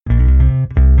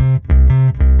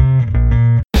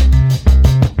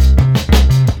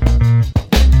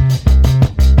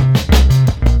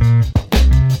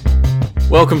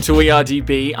Welcome to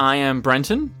IMDb. I am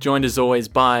Brenton, joined as always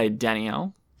by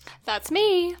Danielle. That's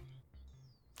me.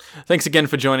 Thanks again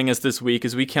for joining us this week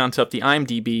as we count up the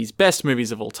IMDb's best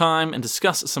movies of all time and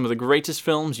discuss some of the greatest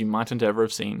films you mightn't ever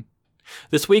have seen.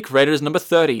 This week, rated as number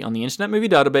 30 on the Internet Movie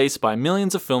Database by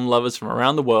millions of film lovers from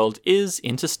around the world is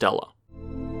Interstellar.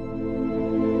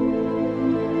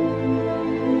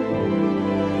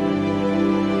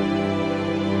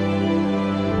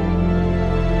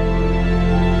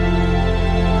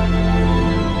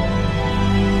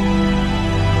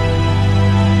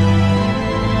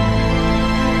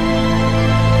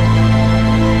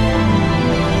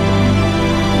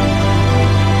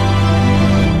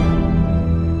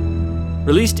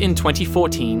 Released in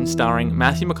 2014, starring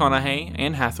Matthew McConaughey,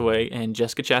 Anne Hathaway, and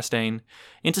Jessica Chastain,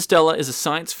 Interstellar is a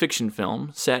science fiction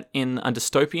film set in a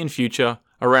dystopian future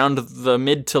around the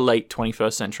mid to late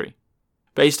 21st century.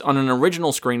 Based on an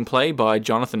original screenplay by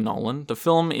Jonathan Nolan, the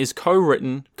film is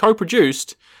co-written,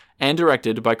 co-produced, and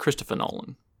directed by Christopher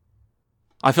Nolan.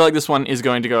 I feel like this one is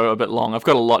going to go a bit long. I've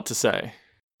got a lot to say.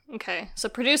 Okay, so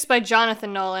produced by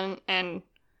Jonathan Nolan and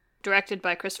directed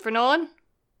by Christopher Nolan?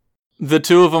 The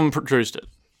two of them produced it.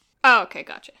 Oh, okay,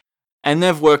 gotcha. And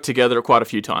they've worked together quite a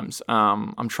few times.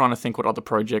 I'm trying to think what other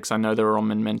projects. I know they were on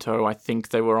Memento. I think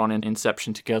they were on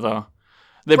Inception together.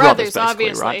 They're brothers, basically,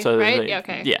 obviously, right? So right? Yeah,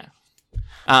 okay.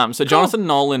 Yeah. So Jonathan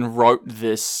Nolan wrote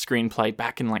this screenplay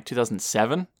back in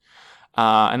 2007.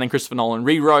 And then Christopher Nolan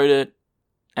rewrote it.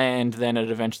 And then it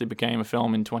eventually became a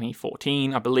film in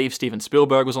 2014. I believe Steven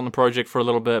Spielberg was on the project for a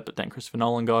little bit, but then Christopher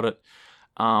Nolan got it.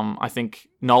 I think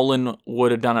Nolan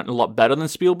would have done it a lot better than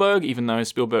Spielberg, even though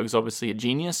Spielberg's obviously a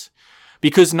genius.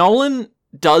 Because Nolan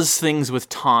does things with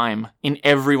time in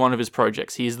every one of his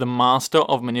projects. He is the master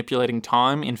of manipulating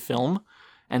time in film,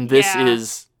 and this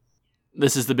is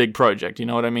the big project, you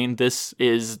know what I mean?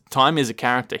 Time is a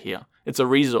character here. It's a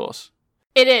resource.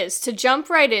 It is, to jump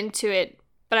right into it,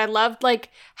 but I loved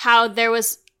how there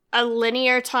was a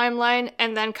linear timeline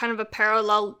and then kind of a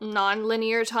parallel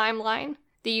non-linear timeline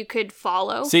that you could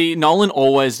follow. See, Nolan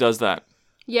always does that.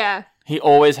 Yeah. He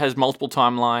always has multiple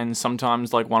timelines.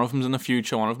 Sometimes, one of them's in the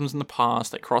future, one of them's in the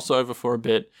past. They cross over for a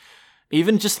bit.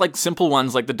 Even just, simple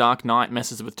ones like The Dark Knight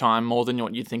messes with time more than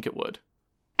what you'd think it would.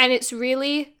 And it's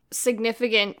really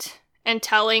significant and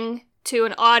telling to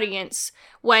an audience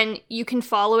when you can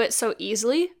follow it so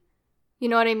easily. You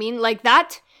know what I mean?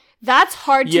 That's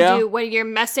hard to do when you're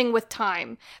messing with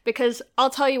time. Because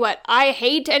I'll tell you what, I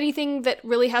hate anything that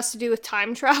really has to do with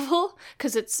time travel.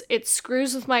 Because it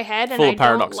screws with my head and full I of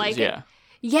paradoxes, don't like it.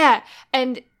 Yeah,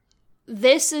 and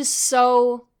this is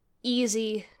so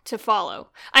easy to follow.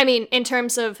 I mean, in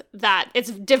terms of that,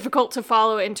 it's difficult to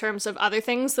follow in terms of other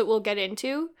things that we'll get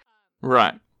into.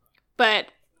 Right. But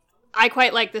I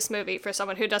quite like this movie for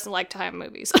someone who doesn't like time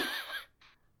movies.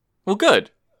 Well,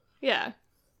 good. Yeah.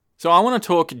 So I want to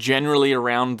talk generally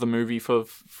around the movie for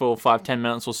 5-10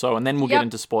 minutes or so, and then we'll get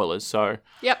into spoilers. So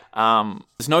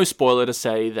there's no spoiler to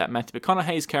say that Matthew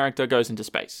McConaughey's character goes into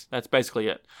space. That's basically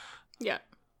it. Yeah.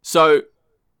 So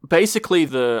basically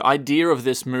the idea of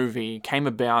this movie came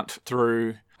about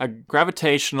through a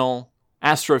gravitational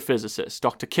astrophysicist,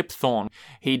 Dr. Kip Thorne.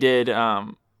 He did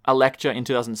a lecture in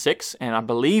 2006, and I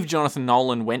believe Jonathan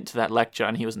Nolan went to that lecture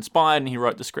and he was inspired and he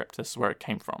wrote the script. This is where it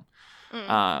came from.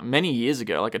 Many years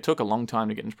ago. It took a long time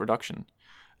to get into production.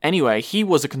 Anyway, he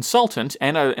was a consultant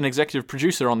and an executive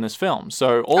producer on this film.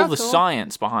 So all the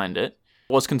science behind it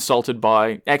was consulted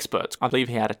by experts. I believe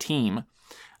he had a team.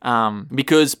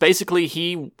 Because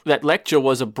basically that lecture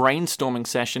was a brainstorming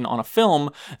session on a film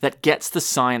that gets the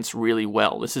science really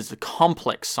well. This is the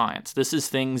complex science. This is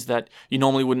things that you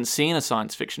normally wouldn't see in a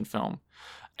science fiction film.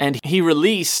 And he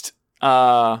released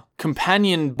a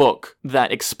companion book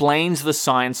that explains the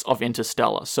science of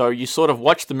Interstellar. So you sort of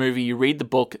watch the movie, you read the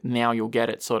book, now you'll get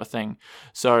it sort of thing.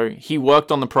 So he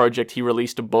worked on the project, he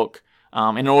released a book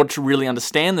in order to really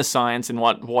understand the science and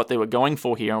what they were going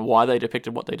for here and why they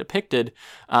depicted what they depicted.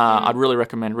 I'd really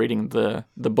recommend reading the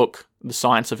book, The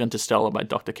Science of Interstellar by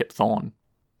Dr. Kip Thorne.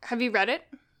 Have you read it?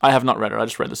 I have not read it. I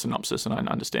just read the synopsis and I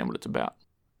understand what it's about.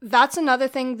 That's another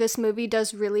thing this movie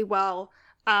does really well.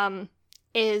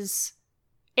 Is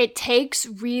it takes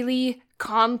really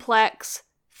complex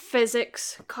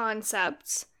physics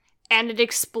concepts and it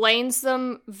explains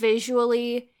them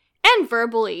visually and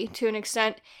verbally to an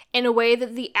extent in a way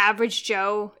that the average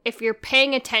Joe, if you're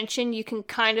paying attention, you can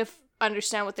kind of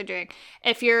understand what they're doing.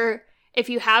 If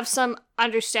you have some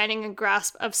understanding and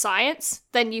grasp of science,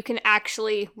 then you can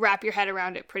actually wrap your head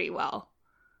around it pretty well.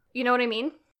 You know what I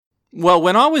mean? Well,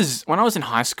 when I was in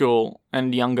high school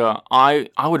and younger, I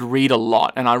would read a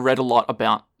lot, and I read a lot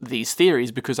about these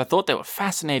theories because I thought they were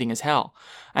fascinating as hell.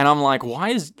 And I'm like, why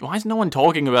is no one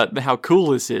talking about how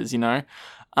cool this is, you know?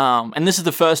 And this is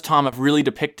the first time I've really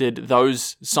depicted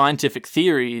those scientific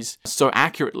theories so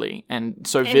accurately and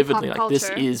so vividly. Like, this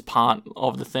is part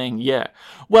of the thing, yeah.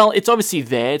 Well, it's obviously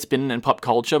there, it's been in pop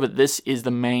culture, but this is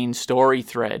the main story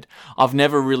thread. I've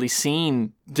never really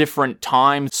seen different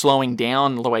time slowing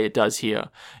down the way it does here.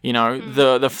 You know,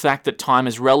 the fact that time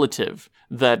is relative,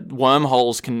 that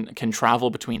wormholes can travel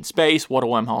between space, what a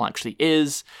wormhole actually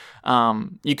is.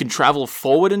 You can travel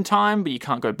forward in time, but you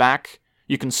can't go back.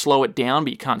 You can slow it down,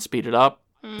 but you can't speed it up.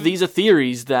 These are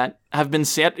theories that have been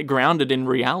grounded in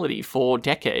reality for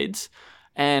decades.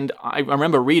 And I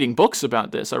remember reading books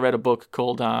about this. I read a book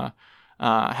called How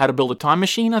to Build a Time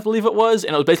Machine, I believe it was.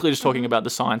 And it was basically just talking about the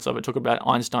science of it. It talked about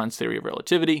Einstein's theory of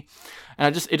relativity.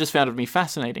 And it just found me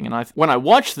fascinating. And when I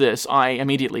watched this, I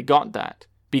immediately got that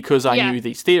because I knew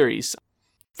these theories.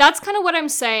 That's kind of what I'm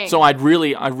saying. So I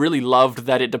really loved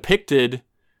that it depicted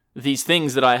these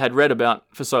things that I had read about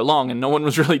for so long, and no one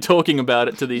was really talking about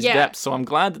it to these depths. So I'm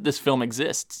glad that this film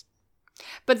exists.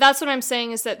 But that's what I'm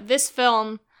saying, is that this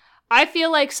film, I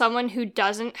feel like someone who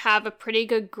doesn't have a pretty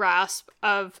good grasp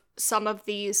of some of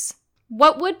these,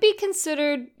 what would be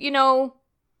considered, you know,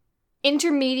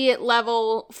 intermediate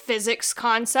level physics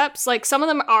concepts, like some of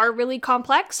them are really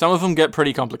complex. Some of them get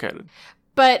pretty complicated.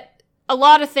 But a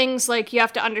lot of things, like, you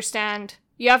have to understand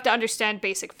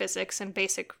basic physics and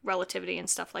basic relativity and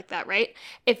stuff like that, right?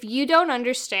 If you don't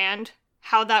understand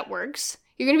how that works,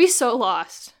 you're going to be so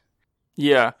lost.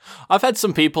 Yeah. I've had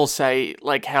some people say,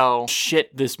 like, how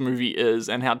shit this movie is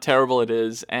and how terrible it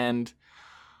is, and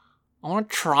I want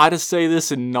to try to say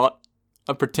this in not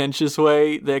a pretentious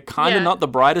way. They're kind of not the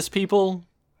brightest people.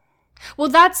 Well,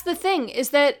 that's the thing, is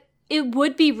that it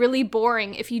would be really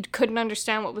boring if you couldn't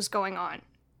understand what was going on.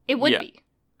 It would be.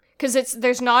 Because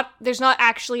there's not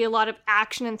actually a lot of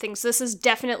action and things. This is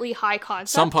definitely high concept.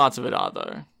 Some parts of it are,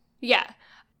 though. Yeah.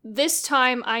 This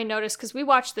time I noticed, because we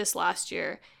watched this last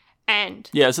year, and...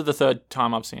 Yeah, this is the third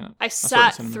time I've seen it. I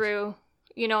sat through,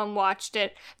 and watched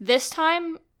it. This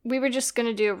time, we were just going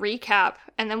to do a recap,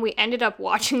 and then we ended up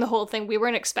watching the whole thing. We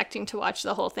weren't expecting to watch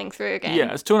the whole thing through again.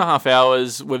 Yeah, it's 2.5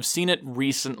 hours. We've seen it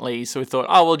recently, so we thought,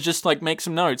 we'll just, make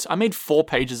some notes. I made 4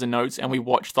 pages of notes, and we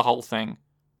watched the whole thing.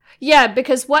 Yeah,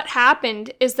 because what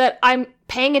happened is that I'm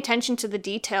paying attention to the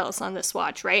details on this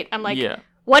watch, right? I'm like,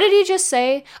 what did he just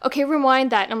say? Okay,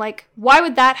 rewind that. And I'm like, why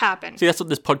would that happen? See, that's what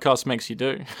this podcast makes you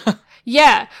do.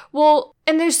 Yeah, well,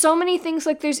 and there's so many things,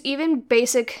 like, there's even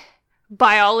basic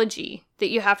biology that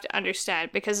you have to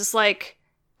understand, because it's like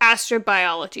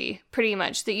astrobiology, pretty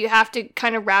much, that you have to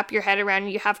kind of wrap your head around,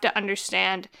 and you have to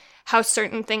understand how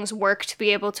certain things work to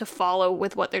be able to follow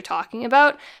with what they're talking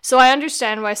about. So I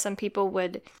understand why some people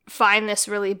would find this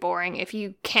really boring if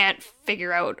you can't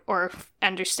figure out or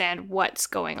understand what's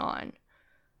going on.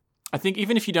 I think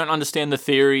even if you don't understand the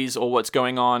theories or what's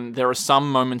going on, there are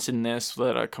some moments in this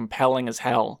that are compelling as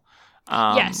hell.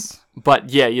 Yes. But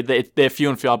yeah, they're few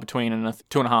and far between in a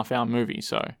 2.5 hour movie,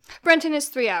 so. Brenton is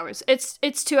 3 hours. It's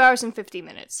 2 hours and 50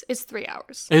 minutes. It's 3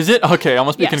 hours. Is it? Okay, I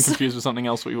must be kind of confused with something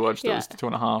else we watched that was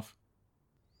 2.5.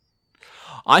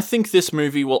 I think this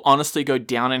movie will honestly go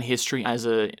down in history as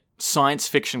a science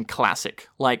fiction classic.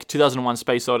 Like 2001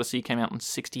 Space Odyssey came out in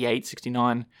 68,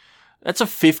 69. That's a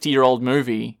 50-year-old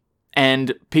movie.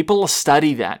 And people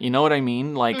study that, you know what I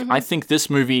mean? Like, I think this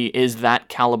movie is that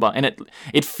caliber, and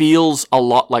it feels a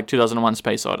lot like 2001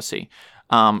 Space Odyssey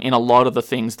in a lot of the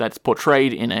things that's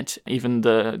portrayed in it, even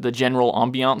the general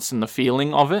ambiance and the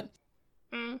feeling of it.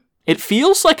 It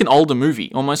feels like an older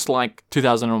movie, almost like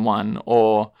 2001,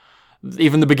 or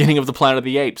even the beginning of the Planet of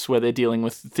the Apes, where they're dealing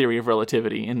with the theory of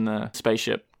relativity in the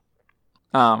spaceship.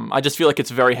 I just feel like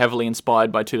it's very heavily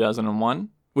inspired by 2001,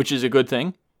 which is a good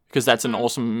thing, because that's an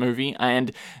awesome movie.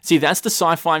 And see, that's the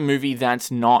sci-fi movie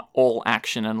that's not all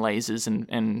action and lasers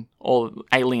and all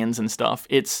aliens and stuff.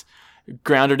 It's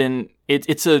grounded in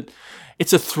it's a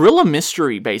thriller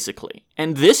mystery, basically.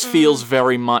 And this feels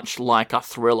very much like a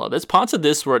thriller. There's parts of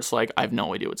this where it's like, I have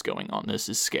no idea what's going on. This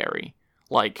is scary.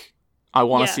 Like, I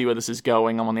want to see where this is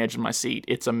going. I'm on the edge of my seat.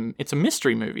 It's a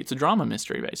mystery movie. It's a drama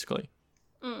mystery, basically.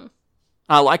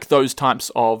 I like those types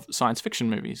of science fiction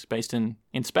movies based in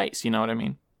space. You know what I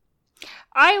mean?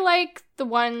 I like the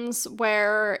ones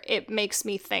where it makes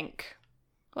me think.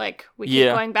 Like, we keep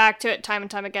going back to it time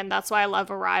and time again. That's why I love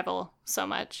Arrival so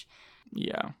much.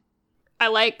 Yeah. I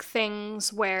like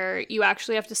things where you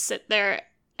actually have to sit there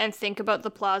and think about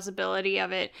the plausibility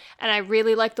of it. And I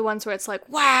really like the ones where it's like,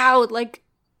 wow, like,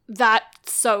 that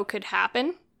so could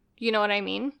happen. You know what I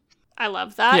mean? I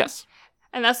love that. Yes.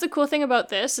 And that's the cool thing about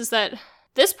this, is that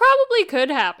this probably could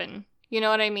happen. You know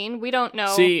what I mean? We don't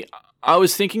know. See, I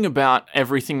was thinking about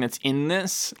everything that's in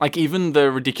this, like even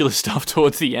the ridiculous stuff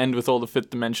towards the end with all the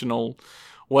fifth dimensional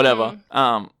whatever.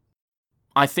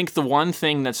 I think the one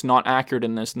thing that's not accurate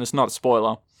in this, and it's not a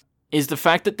spoiler, is the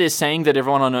fact that they're saying that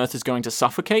everyone on Earth is going to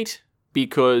suffocate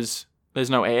because there's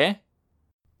no air.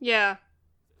 Yeah.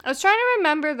 I was trying to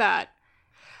remember that.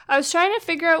 I was trying to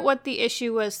figure out what the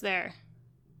issue was there.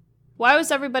 Why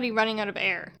was everybody running out of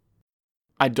air?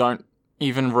 I don't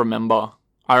even remember.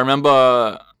 I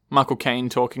remember Michael Caine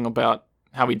talking about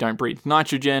how we don't breathe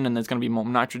nitrogen and there's going to be more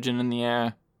nitrogen in the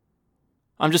air.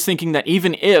 I'm just thinking that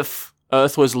even if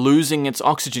Earth was losing its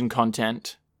oxygen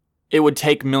content, it would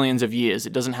take millions of years.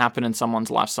 It doesn't happen in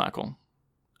someone's life cycle.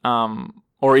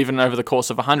 Or even over the course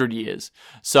of 100 years.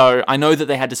 So I know that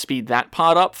they had to speed that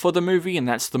part up for the movie, and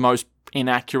that's the most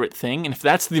inaccurate thing. And if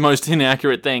that's the most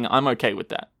inaccurate thing, I'm okay with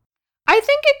that. I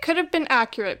think it could have been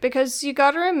accurate, because you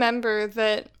gotta remember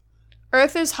that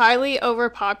Earth is highly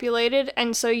overpopulated,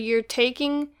 and so you're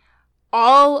taking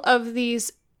all of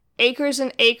these acres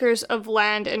and acres of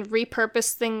land and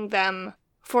repurposing them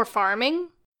for farming.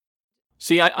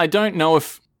 See, I don't know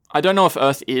if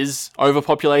Earth is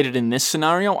overpopulated in this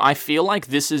scenario. I feel like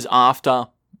this is after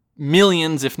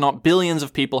millions, if not billions,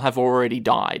 of people have already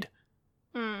died.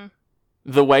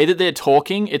 The way that they're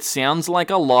talking, it sounds like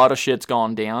a lot of shit's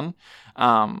gone down.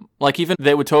 Like even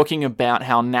they were talking about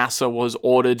how NASA was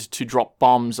ordered to drop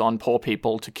bombs on poor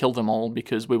people to kill them all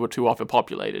because we were too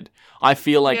overpopulated. I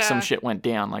feel like some shit went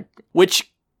down,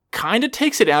 which kind of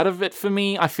takes it out of it for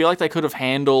me. I feel like they could have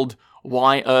handled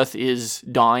why Earth is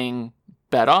dying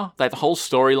better. Like the whole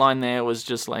storyline there was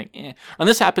just and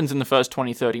this happens in the first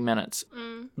 20-30 minutes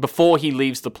before he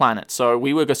leaves the planet. So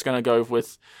we were just going to go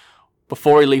with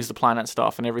before he leaves the planet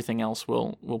stuff, and everything else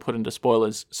we'll put into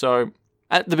spoilers. So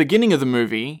at the beginning of the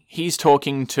movie, he's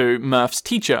talking to Murph's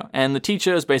teacher, and the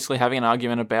teacher is basically having an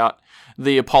argument about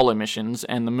the Apollo missions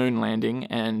and the moon landing,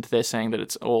 and they're saying that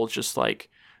it's all just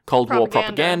Cold War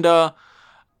propaganda.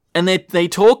 And they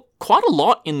talk quite a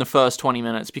lot in the first 20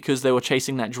 minutes because they were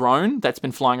chasing that drone that's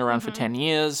been flying around for 10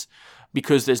 years,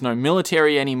 because there's no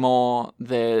military anymore.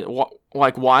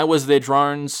 Why was there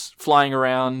drones flying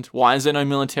around? Why is there no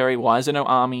military? Why is there no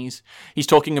armies? He's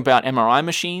talking about MRI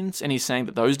machines, and he's saying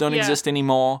that those don't exist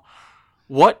anymore.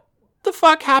 What the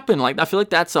fuck happened? I feel like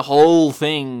that's a whole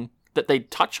thing that they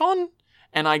touch on,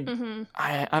 and I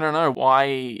don't know why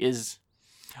is...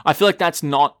 I feel like that's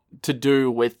not to do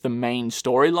with the main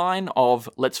storyline of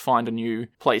let's find a new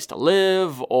place to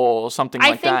live or something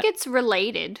like that. I think it's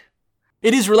related.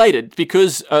 It is related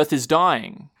because Earth is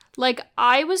dying.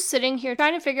 I was sitting here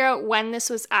trying to figure out when this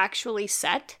was actually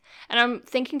set, and I'm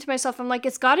thinking to myself, I'm like,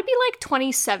 it's got to be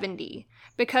 2070,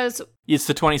 because... It's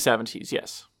the 2070s,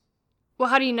 yes. Well,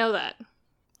 how do you know that?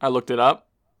 I looked it up.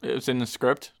 It was in the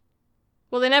script.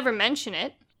 Well, they never mention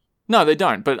it. No, they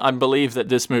don't, but I believe that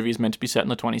this movie is meant to be set in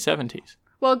the 2070s.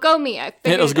 Well, go me. I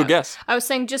figured it was a good guess. I was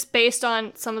saying just based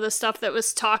on some of the stuff that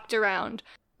was talked around.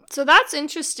 So that's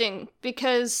interesting,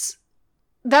 because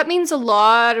that means a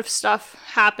lot of stuff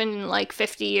happened in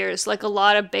 50 years, a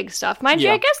lot of big stuff. Mind you,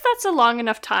 I guess that's a long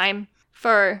enough time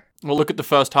for... Well, look at the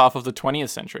first half of the 20th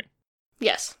century.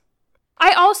 Yes.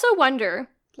 I also wonder,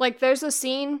 there's a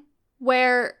scene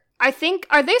where I think,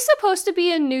 are they supposed to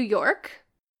be in New York?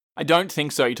 I don't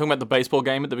think so. You're talking about the baseball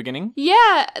game at the beginning?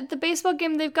 Yeah, the baseball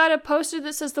game, they've got a poster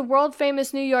that says the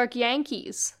world-famous New York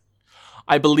Yankees.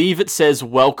 I believe it says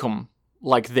welcome,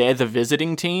 they're the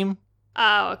visiting team.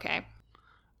 Oh, okay.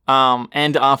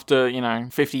 And after,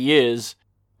 50 years,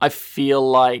 I feel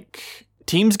like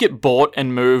teams get bought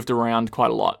and moved around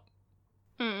quite a lot.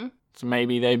 So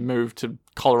maybe they moved to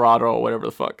Colorado or whatever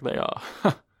the fuck they are.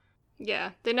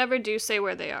 Yeah, they never do say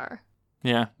where they are.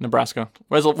 Yeah, Nebraska.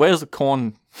 Where's the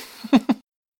corn?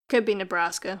 Could be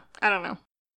Nebraska. I don't know.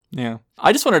 Yeah.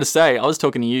 I just wanted to say, I was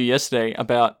talking to you yesterday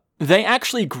about, they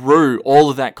actually grew all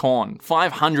of that corn.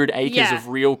 500 acres of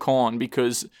real corn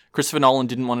because Christopher Nolan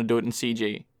didn't want to do it in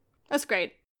CG. That's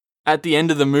great. At the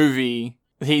end of the movie,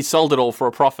 he sold it all for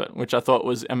a profit, which I thought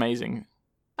was amazing.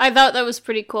 I thought that was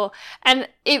pretty cool. And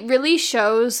it really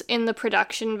shows in the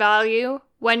production value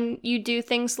when you do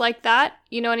things like that.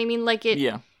 You know what I mean?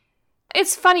 Yeah.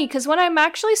 It's funny, because when I'm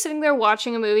actually sitting there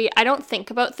watching a movie, I don't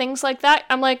think about things like that.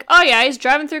 I'm like, oh yeah, he's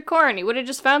driving through corn. He would have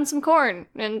just found some corn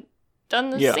and done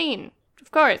the scene.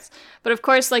 Of course. But of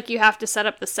course, you have to set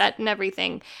up the set and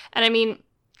everything. And I mean,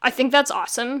 I think that's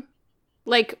awesome.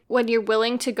 When you're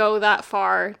willing to go that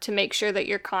far to make sure that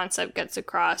your concept gets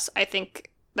across, I think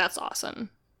that's awesome.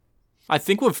 I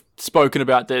think we've spoken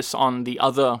about this on the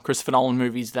other Christopher Nolan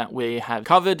movies that we have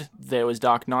covered. There was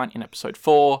Dark Knight in episode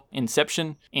 4,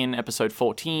 Inception in episode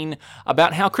 14,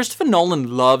 about how Christopher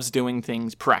Nolan loves doing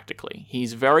things practically.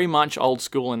 He's very much old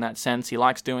school in that sense. He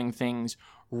likes doing things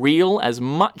real as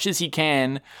much as he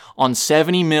can on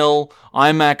 70mm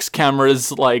IMAX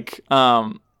cameras. Like,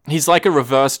 he's like a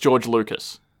reverse George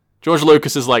Lucas. George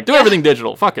Lucas is like, do everything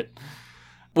digital, fuck it.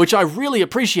 Which I really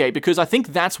appreciate, because I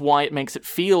think that's why it makes it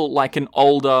feel like an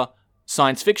older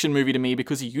science fiction movie to me,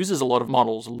 because he uses a lot of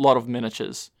models, a lot of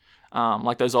miniatures.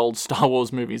 Like those old Star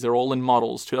Wars movies, they're all in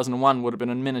models. 2001 would have been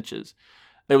in miniatures.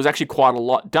 There was actually quite a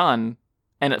lot done,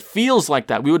 and it feels like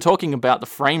that. We were talking about the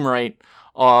frame rate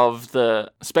of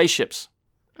the spaceships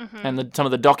and some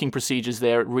of the docking procedures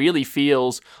there. It really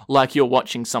feels like you're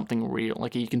watching something real.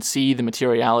 Like you can see the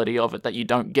materiality of it that you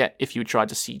don't get if you tried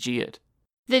to CG it.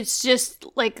 It's just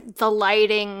like the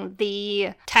lighting,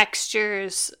 the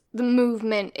textures, the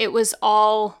movement, it was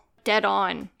all dead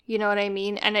on, you know what I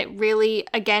mean? And it really,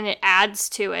 again, it adds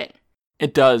to it.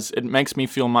 It does. It makes me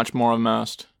feel much more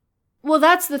immersed. Well,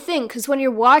 that's the thing, because when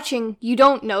you're watching, you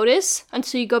don't notice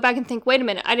until you go back and think, wait a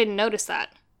minute, I didn't notice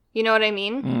that. You know what I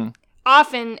mean?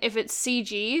 Often, if it's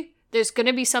CG, there's going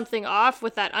to be something off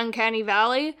with that uncanny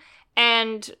valley,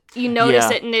 and you notice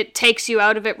it and it takes you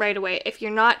out of it right away. If you're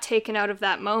not taken out of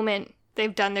that moment,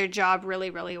 they've done their job really,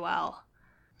 really well.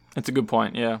 That's a good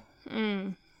point, yeah.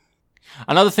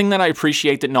 Another thing that I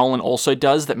appreciate that Nolan also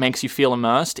does that makes you feel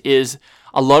immersed is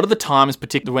a lot of the times,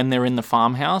 particularly when they're in the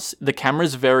farmhouse, the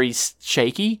camera's very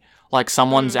shaky, like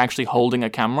someone's actually holding a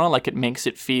camera. Like it makes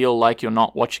it feel like you're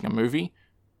not watching a movie.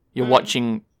 You're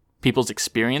watching people's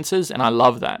experiences, and I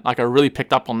love that. Like I really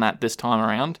picked up on that this time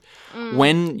around.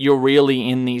 When you're really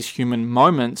in these human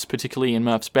moments, particularly in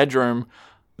Murph's bedroom,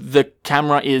 the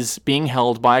camera is being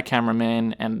held by a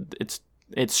cameraman and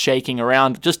it's shaking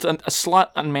around just a slight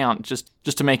amount just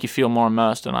to make you feel more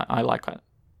immersed, and I like that.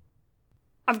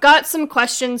 I've got some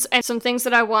questions and some things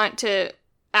that I want to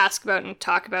ask about and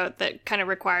talk about that kind of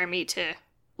require me to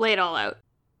lay it all out.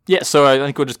 Yeah, so I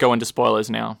think we'll just go into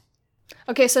spoilers now.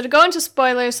 Okay, so to go into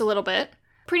spoilers a little bit,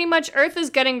 pretty much Earth is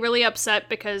getting really upset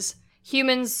because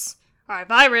humans are a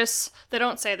virus. They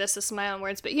don't say this is my own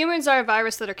words, but humans are a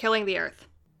virus that are killing the Earth.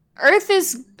 Earth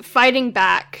is fighting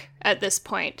back at this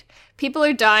point. People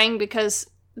are dying because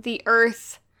the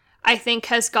Earth, I think,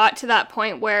 has got to that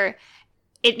point where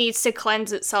it needs to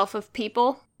cleanse itself of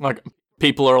people. Like,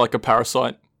 people are like a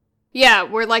parasite. Yeah,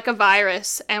 we're like a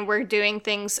virus, and we're doing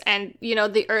things, and, you know,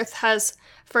 the Earth has,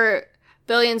 for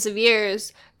billions of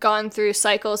years, gone through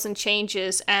cycles and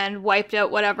changes and wiped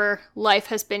out whatever life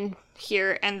has been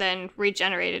here and then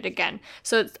regenerated again.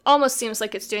 So it almost seems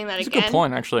like it's doing that again. That's a good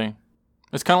point, actually.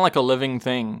 It's kind of like a living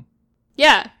thing.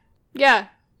 Yeah.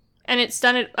 And it's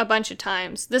done it a bunch of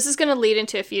times. This is going to lead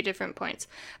into a few different points.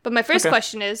 But my first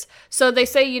question is, so they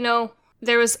say, you know,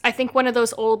 there was, I think, one of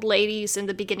those old ladies in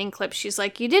the beginning clip. She's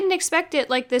like, you didn't expect it.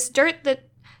 Like, this dirt that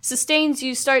sustains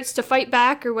you starts to fight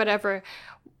back or whatever.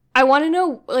 I want to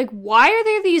know, like, why are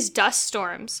there these dust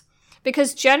storms?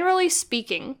 Because generally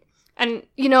speaking, and,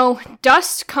 you know,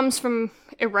 dust comes from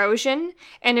erosion,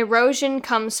 and erosion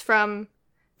comes from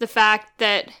the fact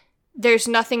that there's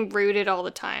nothing rooted all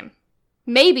the time.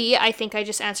 Maybe, I think I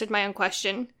just answered my own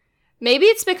question, maybe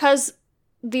it's because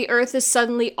the Earth is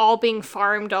suddenly all being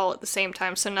farmed all at the same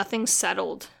time, so nothing's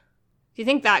settled. Do you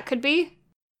think that could be?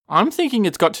 I'm thinking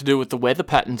it's got to do with the weather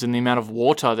patterns and the amount of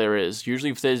water there is.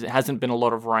 Usually if there hasn't been a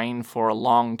lot of rain for a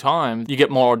long time, you get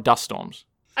more dust storms.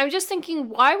 I'm just thinking,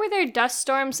 why were there dust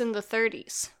storms in the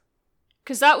 30s?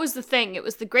 Because that was the thing. It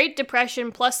was the Great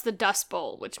Depression plus the Dust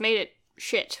Bowl, which made it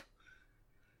shit.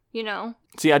 You know?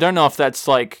 See, I don't know if that's,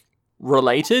 like,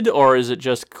 related, or is it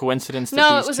just coincidence that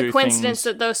No, it was a coincidence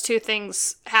that those two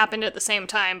things happened at the same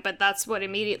time, but that's what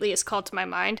immediately is called to my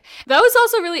mind. That was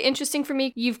also really interesting for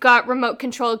me. You've got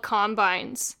remote-controlled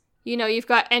combines. You know, you've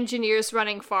got engineers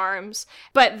running farms,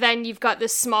 but then you've got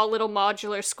this small little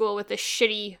modular school with this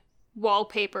shitty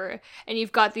wallpaper, and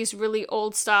you've got these really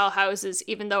old-style houses,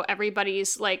 even though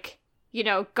everybody's, like, you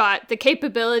know, got the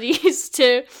capabilities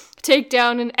to take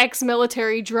down an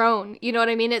ex-military drone. You know what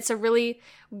I mean? It's a really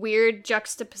weird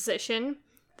juxtaposition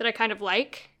that I kind of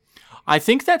like. I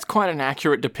think that's quite an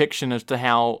accurate depiction as to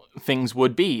how things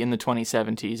would be in the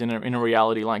 2070s in a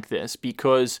reality like this,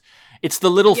 because it's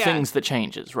the little things that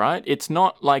changes, right? It's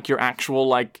not like your actual,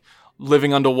 like,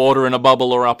 living underwater in a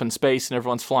bubble or up in space and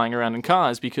everyone's flying around in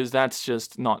cars, because that's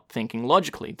just not thinking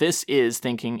logically. This is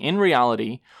thinking, in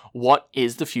reality, what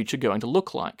is the future going to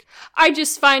look like? I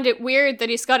just find it weird that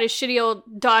he's got his shitty old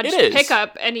Dodge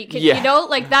pickup and he can, you know,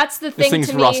 like, that's the thing to me. This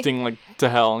thing's rusting like to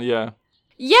hell, yeah.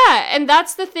 Yeah, and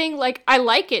that's the thing, like, I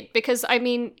like it because, I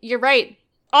mean, you're right.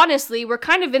 Honestly, we're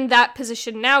kind of in that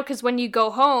position now because when you go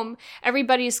home,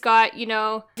 everybody's got, you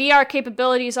know, VR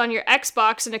capabilities on your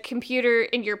Xbox and a computer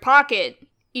in your pocket,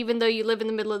 even though you live in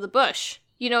the middle of the bush.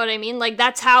 You know what I mean? Like,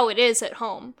 that's how it is at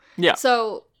home. Yeah.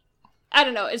 So, I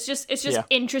don't know. It's just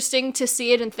interesting to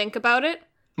see it and think about it.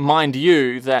 Mind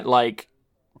you, that, like,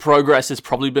 progress has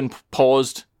probably been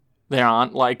paused. There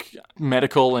aren't, like,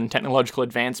 medical and technological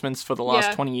advancements for the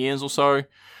last 20 years or so.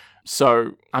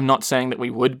 So I'm not saying that we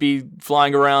would be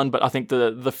flying around, but I think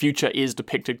the future is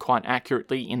depicted quite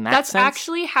accurately in that sense. That's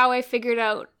actually how I figured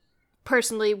out,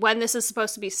 personally, when this is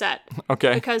supposed to be set.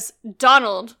 Okay. Because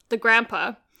Donald, the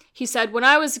grandpa, he said, when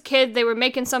I was a kid, they were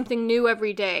making something new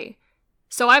every day.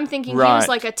 So I'm thinking he was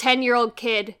like a 10-year-old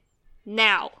kid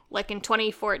now, like in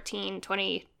 2014,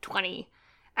 2020.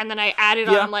 And then I added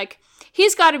on, I'm like,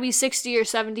 he's got to be 60 or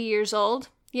 70 years old.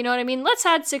 You know what I mean? Let's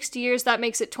add 60 years. That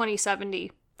makes it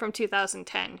 2070 from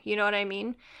 2010. You know what I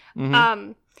mean?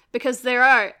 Mm-hmm. Because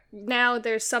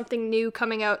there's something new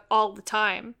coming out all the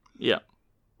time. Yeah.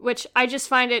 Which I just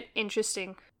find it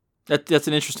interesting. That's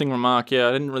an interesting remark. Yeah,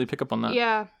 I didn't really pick up on that.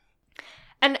 Yeah.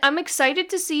 And I'm excited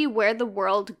to see where the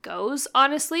world goes,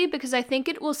 honestly, because I think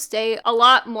it will stay a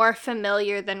lot more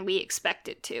familiar than we expect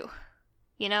it to.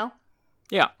 You know?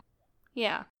 Yeah.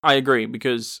 Yeah. I agree,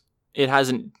 because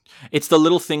it's the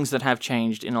little things that have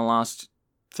changed in the last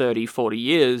 30, 40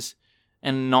 years,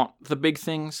 and not the big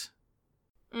things.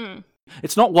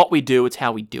 It's not what we do, it's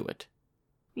how we do it.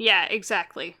 Yeah,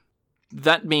 exactly.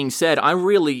 That being said, I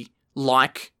really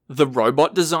like the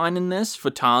robot design in this for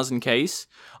Tars and Case.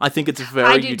 I think it's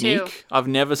very unique. Too. I've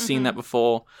never seen that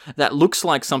before. That looks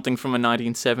like something from a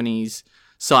 1970s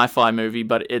sci-fi movie,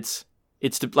 but it's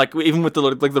like, even with the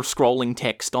scrolling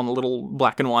text on a little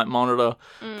black and white monitor,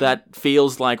 that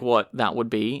feels like what that would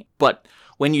be. But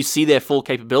when you see their full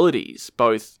capabilities,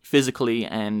 both physically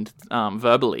and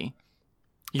verbally,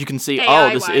 you can see,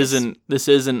 this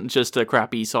isn't just a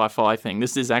crappy sci-fi thing.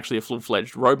 This is actually a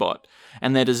full-fledged robot,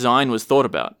 and their design was thought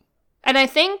about. And I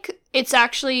think it's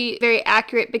actually very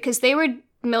accurate because they were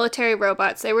military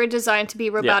robots. They were designed to be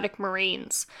robotic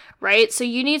Marines, right? So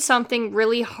you need something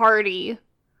really hardy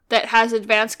that has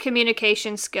advanced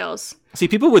communication skills. See,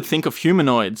 people would think of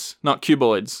humanoids, not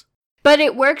cuboids. But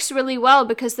it works really well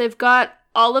because they've got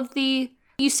all of you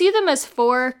see them as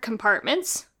 4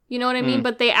 compartments, you know what I mean?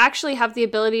 But they actually have the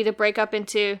ability to break up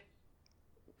into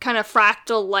kind of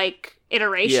fractal-like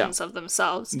iterations of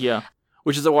themselves. Yeah.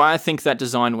 Which is why I think that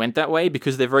design went that way,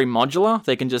 because they're very modular.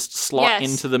 They can just slot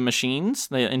into the machines,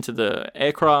 into the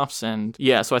aircrafts, and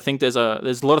so I think there's a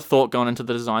lot of thought going into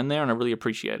the design there, and I really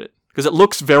appreciate it. Because it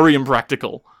looks very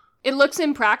impractical. It looks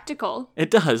impractical. It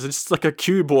does. It's like a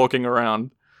cube walking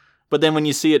around. But then when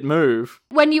you see it move...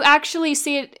 When you actually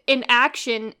see it in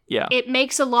action, it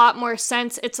makes a lot more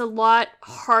sense. It's a lot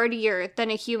hardier than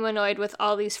a humanoid with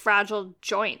all these fragile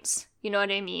joints. You know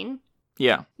what I mean?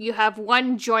 Yeah. You have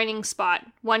one joining spot,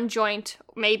 one joint,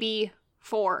 maybe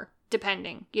 4,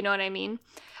 depending. You know what I mean?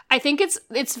 I think it's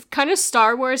kind of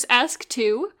Star Wars-esque,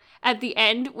 too, at the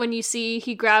end, when you see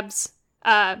he grabs...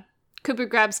 Cooper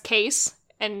grabs Case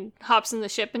and hops in the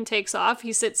ship and takes off.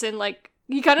 He sits in, like...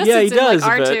 He kind of sits in, like,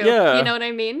 R2. You know what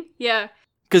I mean? Yeah.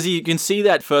 Because you can see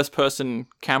that first-person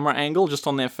camera angle just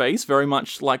on their face, very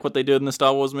much like what they did in the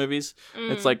Star Wars movies.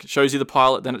 It's like, it shows you the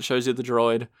pilot, then it shows you the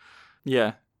droid.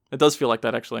 Yeah. It does feel like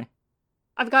that, actually.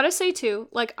 I've got to say, too,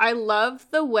 like, I love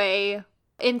the way,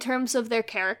 in terms of their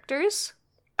characters,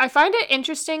 I find it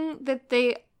interesting that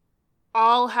they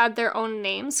all had their own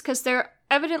names, because they're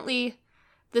evidently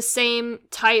the same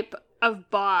type of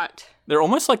bot. They're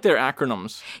almost like they're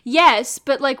acronyms. Yes,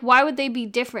 but, like, why would they be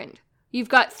different? You've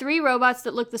got 3 robots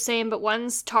that look the same, but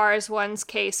one's Tars, one's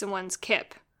Case, and one's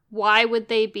Kip. Why would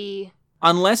they be...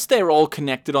 Unless they're all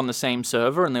connected on the same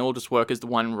server and they all just work as the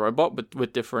one robot but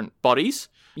with different bodies,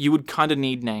 you would kind of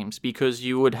need names because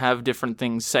you would have different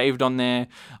things saved on there.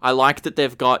 I like that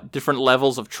they've got different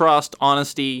levels of trust,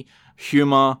 honesty,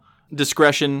 humor,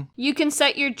 discretion. You can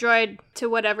set your droid to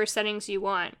whatever settings you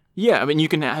want. Yeah, I mean, you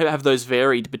can have those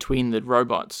varied between the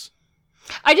robots.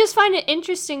 I just find it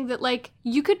interesting that, like,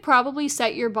 you could probably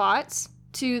set your bots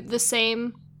to the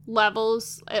same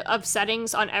levels of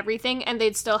settings on everything, and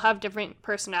they'd still have different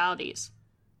personalities.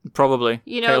 Probably.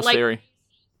 You know, Chaos like, theory.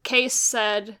 Case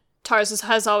said, Tars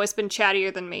has always been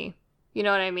chattier than me. You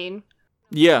know what I mean?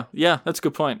 Yeah, that's a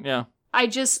good point, yeah. I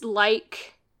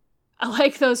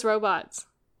like those robots.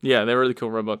 Yeah, they're really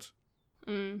cool robots.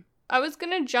 I was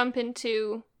gonna jump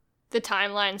into the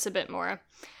timelines a bit more.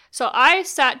 So I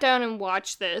sat down and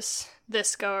watched this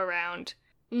go around,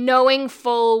 knowing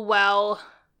full well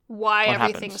why what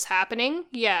everything's happens. happening.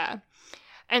 Yeah.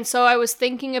 And so I was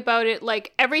thinking about it,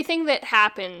 like, everything that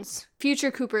happens,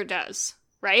 future Cooper does,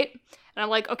 right? And I'm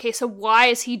like, okay, so why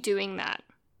is he doing that?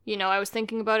 You know, I was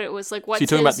thinking about it, it was like, what's So you're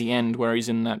talking about the end where he's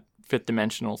in that fifth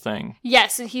dimensional thing.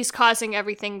 Yes, and he's causing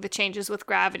everything, the changes with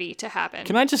gravity, to happen.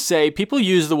 Can I just say, people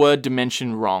use the word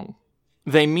dimension wrong.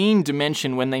 They mean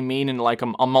dimension when they mean in like a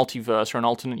multiverse or an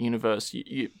alternate universe.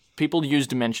 People use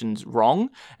dimensions wrong,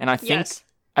 and I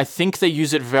think they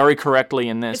use it very correctly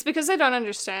in this. It's because they don't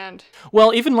understand.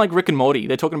 Well, even like Rick and Morty,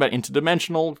 they're talking about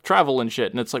interdimensional travel and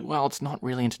shit, and it's like, well, it's not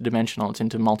really interdimensional, it's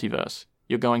into multiverse.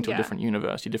 You're going to a different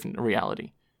universe, a different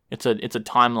reality. It's a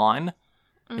timeline.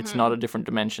 Mm-hmm. It's not a different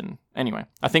dimension. Anyway,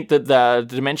 I think that the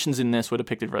dimensions in this were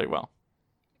depicted very well.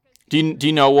 Do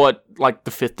you know what like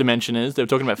the fifth dimension is? They were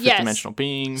talking about fifth dimensional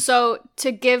beings. So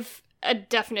to give a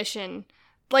definition,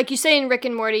 like you say in Rick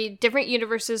and Morty, different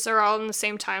universes are all in the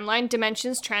same timeline.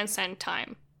 Dimensions transcend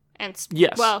time and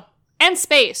and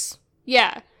space.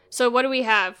 Yeah. So what do we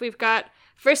have? We've got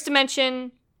first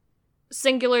dimension,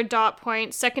 singular dot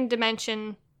point. Second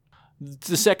dimension.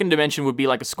 The second dimension would be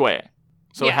like a square.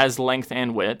 So it has length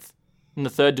and width. And the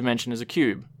third dimension is a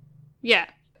cube. Yeah.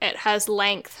 It has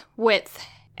length, width,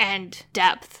 and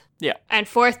depth. Yeah. And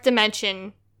fourth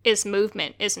dimension is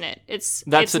movement, isn't it? It's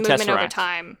movement Tesseract. over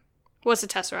time. What's a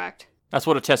tesseract? That's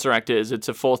what a tesseract is. It's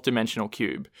a fourth dimensional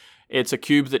cube. It's a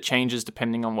cube that changes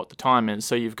depending on what the time is.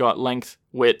 So you've got length,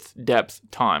 width, depth,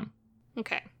 time.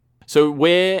 Okay. So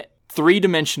we're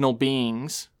three-dimensional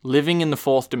beings living in the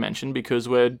fourth dimension because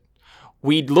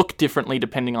we look differently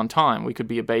depending on time. We could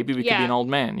be a baby, we could be an old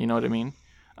man, you know what I mean?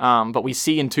 But we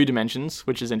see in two dimensions,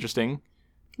 which is interesting.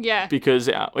 Yeah. Because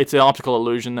it's an optical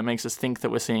illusion that makes us think that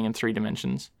we're seeing in three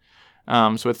dimensions.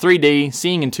 So we're 3D,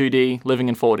 seeing in 2D, living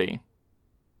in 4D.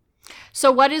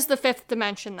 So what is the fifth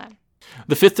dimension then?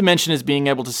 The fifth dimension is being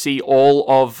able to see all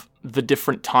of the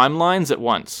different timelines at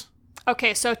once.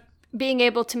 Okay, so being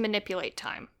able to manipulate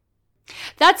time.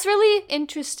 That's really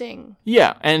interesting.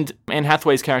 Yeah, and Anne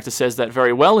Hathaway's character says that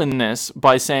very well in this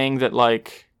by saying that,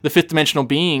 like, the fifth dimensional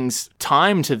beings,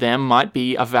 time to them might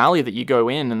be a valley that you go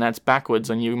in and that's backwards,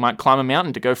 and you might climb a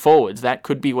mountain to go forwards. That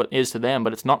could be what is to them,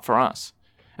 but it's not for us.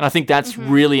 And I think that's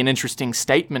really an interesting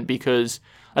statement because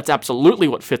that's absolutely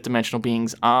what fifth dimensional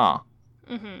beings are.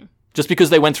 Mm-hmm. Just because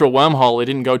they went through a wormhole, it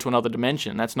didn't go to another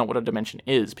dimension. That's not what a dimension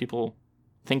is. People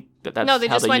think that's how they use that word. No, they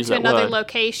just went to another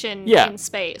location in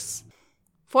space.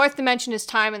 Fourth dimension is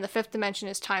time, and the fifth dimension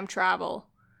is time travel.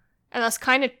 And that's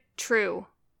kind of true.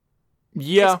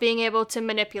 Yeah. It's being able to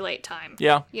manipulate time.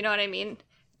 Yeah. You know what I mean?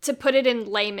 To put it in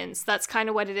layman's, that's kind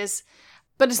of what it is.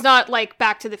 But it's not like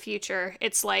Back to the Future.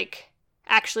 It's like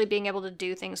actually being able to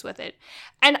do things with it.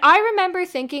 And I remember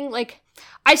thinking, like,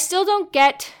 I still don't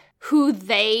get who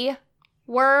they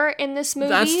were in this movie.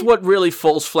 That's what really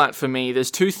falls flat for me.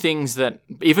 There's two things that,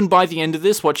 even by the end of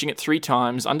this, watching it 3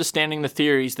 times, understanding the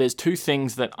theories, there's two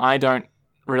things that I don't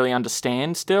really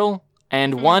understand still.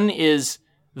 And one is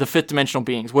the fifth dimensional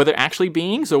beings. Were there actually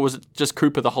beings, or was it just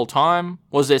Cooper the whole time?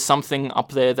 Was there something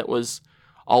up there that was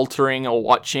altering or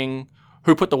watching?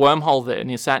 Who put the wormhole there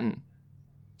near Saturn?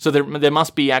 So there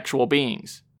must be actual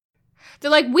beings.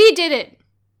 They're like, we did it.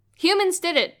 Humans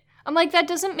did it. I'm like, that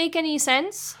doesn't make any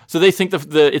sense. So they think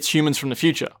it's humans from the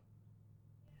future.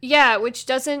 Yeah, which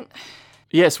doesn't...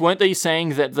 Yes, weren't they saying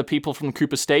that the people from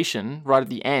Cooper Station, right at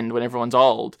the end, when everyone's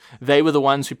old, they were the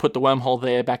ones who put the wormhole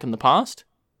there back in the past?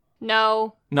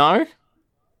 No. No?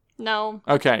 No.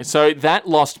 Okay, so that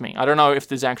lost me. I don't know if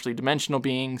there's actually dimensional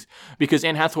beings, because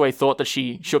Anne Hathaway thought that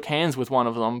she shook hands with one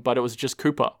of them, but it was just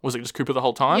Cooper. Was it just Cooper the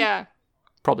whole time? Yeah.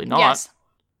 Probably not. Yes.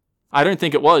 I don't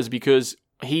think it was, because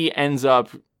he ends up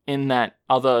in that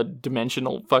other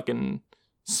dimensional fucking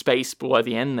space by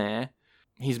the end there.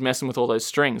 He's messing with all those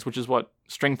strings, which is what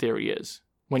string theory is,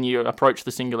 when you approach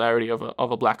the singularity of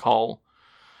a black hole.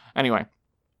 Anyway.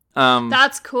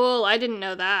 That's cool. I didn't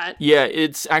know that. Yeah,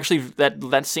 it's actually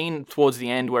that scene towards the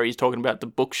end where he's talking about the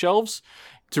bookshelves.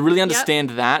 To really understand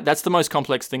that's the most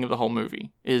complex thing of the whole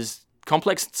movie, is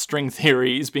complex string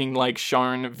theory is being like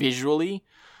shown visually,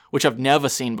 which I've never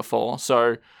seen before.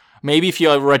 So maybe if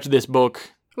you ever read this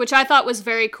book... Which I thought was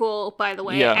very cool, by the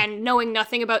way. Yeah. And knowing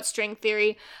nothing about string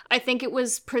theory, I think it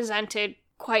was presented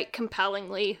quite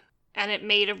compellingly. And it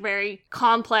made a very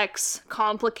complex,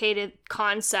 complicated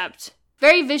concept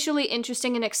very visually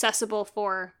interesting and accessible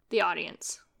for the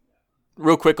audience.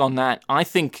 Real quick on that, I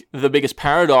think the biggest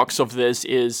paradox of this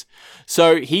is,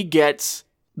 so he gets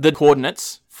the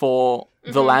coordinates for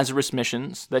the Lazarus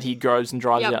missions that he goes and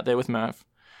drives out there with Murph.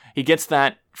 He gets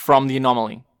that from the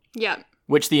anomaly. Yeah.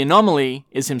 Which the anomaly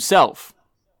is himself.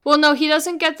 Well, no, he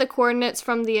doesn't get the coordinates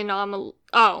from the anomaly.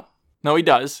 Oh. No, he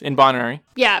does, in binary.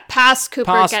 Yeah, past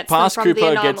Cooper gets them past from Cooper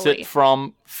the anomaly. gets it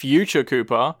from future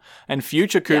Cooper, and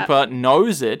future Cooper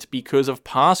knows it because of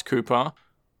past Cooper,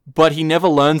 but he never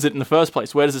learns it in the first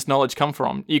place. Where does this knowledge come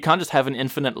from? You can't just have an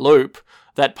infinite loop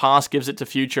that past gives it to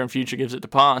future and future gives it to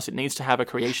past. It needs to have a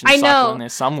creation cycle in there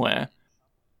somewhere.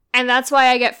 And that's why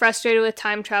I get frustrated with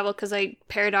time travel, because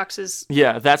paradoxes.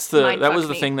 Yeah, that was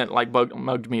the thing that like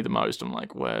mugged me the most. I'm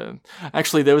like, where?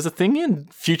 Actually, there was a thing in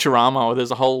Futurama where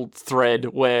there's a whole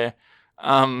thread where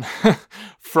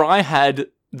Fry had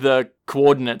the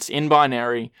coordinates in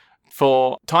binary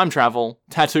for time travel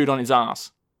tattooed on his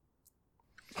ass.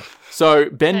 So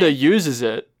Bender uses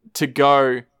it to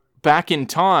go back in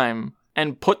time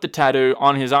and put the tattoo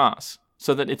on his ass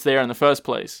so that it's there in the first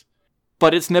place.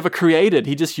 But it's never created.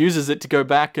 He just uses it to go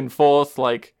back and forth.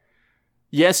 Like,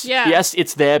 yes,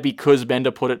 it's there because Bender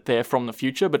put it there from the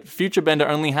future, but future Bender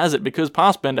only has it because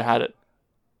past Bender had it.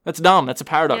 That's dumb. That's a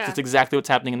paradox. That's exactly what's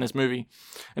happening in this movie.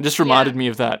 It just reminded me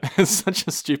of that. It's such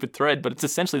a stupid thread, but it's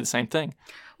essentially the same thing.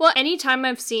 Well, anytime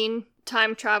I've seen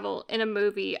time travel in a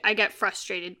movie, I get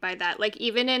frustrated by that. Like,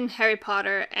 even in Harry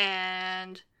Potter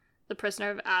and The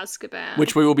Prisoner of Azkaban.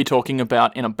 Which we will be talking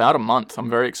about in about a month. I'm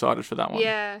very excited for that one.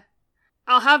 Yeah.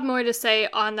 I'll have more to say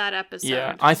on that episode.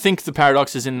 Yeah, I think the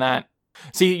paradox is in that.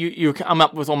 See, you come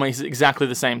up with almost exactly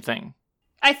the same thing.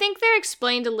 I think they're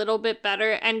explained a little bit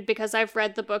better, and because I've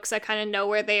read the books, I kind of know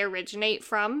where they originate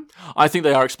from. I think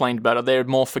they are explained better. They're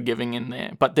more forgiving in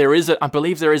there. But I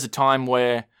believe there is a time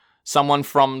where someone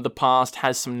from the past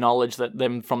has some knowledge that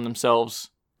them from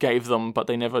themselves gave them, but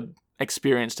they never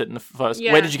experienced it in the first.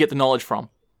 Yeah. Where did you get the knowledge from?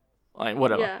 Like,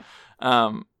 whatever.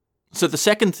 Yeah. So the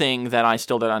second thing that I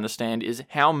still don't understand is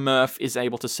how Murph is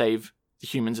able to save the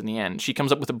humans in the end. She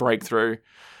comes up with a breakthrough.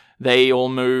 They all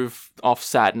move off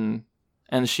Saturn,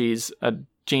 and she's a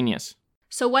genius.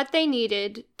 So what they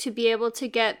needed to be able to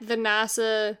get the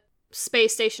NASA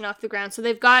space station off the ground, so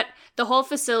they've got the whole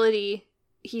facility.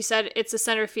 He said it's a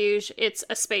centrifuge, it's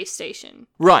a space station.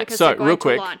 Right, so real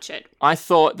quick, launch it. I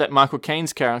thought that Michael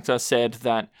Caine's character said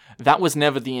that was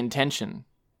never the intention.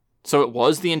 So it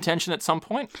was the intention at some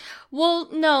point? Well,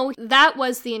 no, that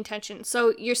was the intention.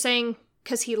 So you're saying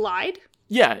because he lied?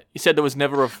 Yeah, he said there was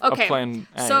never a plan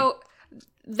A. So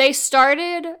they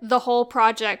started the whole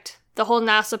project, the whole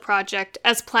NASA project,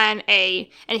 as plan A,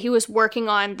 and he was working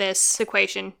on this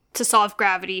equation to solve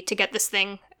gravity to get this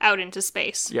thing out into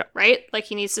space. Yeah. Right? Like,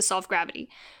 he needs to solve gravity.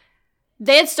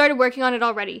 They had started working on it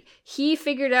already. He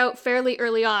figured out fairly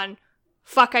early on,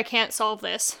 fuck, I can't solve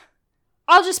this.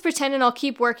 I'll just pretend and I'll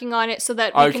keep working on it so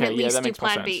that we can at least do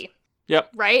plan B. Yep.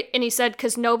 Right? And he said,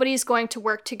 because nobody's going to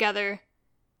work together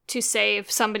to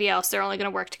save somebody else. They're only going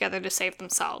to work together to save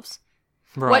themselves.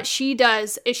 Right. What she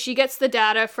does is she gets the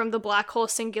data from the black hole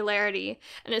singularity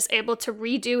and is able to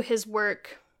redo his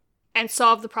work and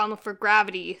solve the problem for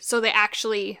gravity, so they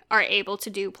actually are able to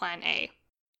do plan A.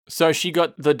 So she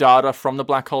got the data from the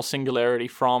black hole singularity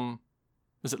from,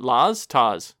 is it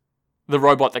Tars? The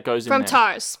robot that goes in there. From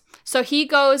Tars. So he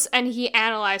goes and he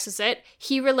analyzes it.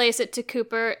 He relays it to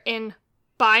Cooper in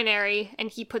binary and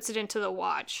he puts it into the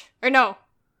watch. Or no,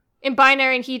 in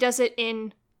binary and he does it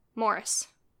in Morse.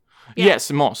 Yeah.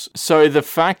 Yes, Morse. So the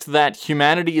fact that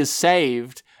humanity is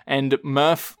saved and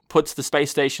Murph puts the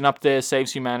space station up there,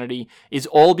 saves humanity, is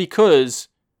all because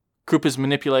Cooper's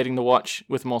manipulating the watch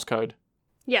with Morse code.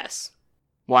 Yes.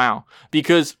 Wow.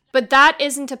 But that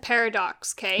isn't a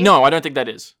paradox, okay? No, I don't think that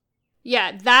is.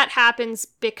 Yeah, that happens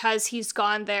because he's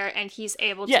gone there and he's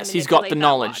able to manipulate. Yes, he's got the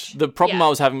knowledge. Watch. The problem I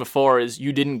was having before is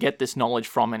you didn't get this knowledge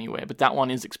from anywhere, but that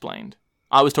one is explained.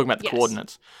 I was talking about the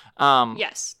coordinates.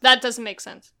 Yes, that doesn't make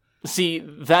sense. See,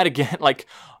 that again, like,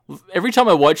 every time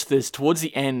I watch this, towards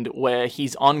the end, where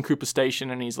he's on Cooper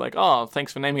Station and he's like, oh,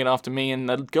 thanks for naming it after me, and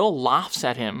the girl laughs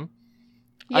at him,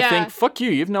 I think, fuck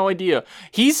you, have no idea.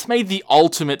 He's made the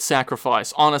ultimate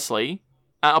sacrifice, honestly.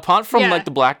 Apart from, like,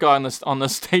 the black guy on the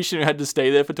station who had to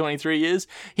stay there for 23 years,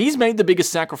 he's made the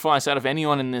biggest sacrifice out of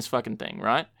anyone in this fucking thing,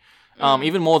 right?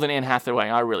 Even more than Anne Hathaway,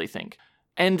 I really think.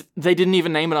 And they didn't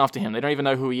even name it after him. They don't even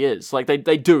know who he is. Like, they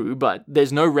do, but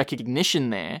there's no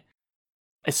recognition there.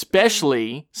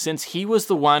 Especially since he was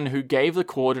the one who gave the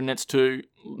coordinates to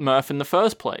Murph in the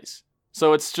first place.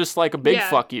 So it's just like a big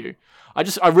fuck you.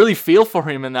 I really feel for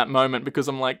him in that moment because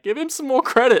I'm like, give him some more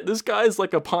credit. This guy's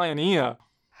like a pioneer.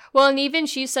 Well, and even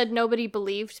she said nobody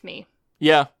believed me.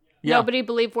 Yeah. Nobody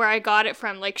believed where I got it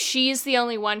from. Like, she's the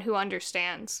only one who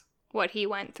understands what he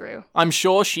went through. I'm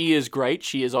sure she is great.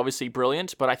 She is obviously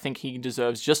brilliant, but I think he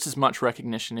deserves just as much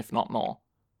recognition, if not more.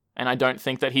 And I don't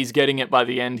think that he's getting it by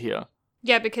the end here.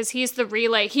 Yeah, because he's the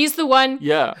relay. He's the one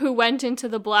who went into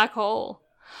the black hole.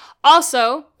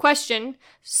 Also, question.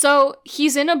 So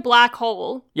he's in a black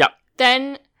hole. Yep.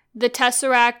 Then the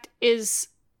Tesseract is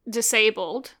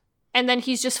disabled. And then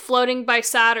he's just floating by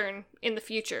Saturn in the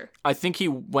future. I think he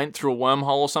went through a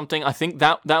wormhole or something. I think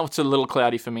that was a little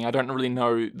cloudy for me. I don't really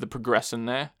know the progression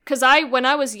there. Because when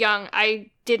I was young,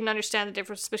 I didn't understand the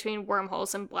difference between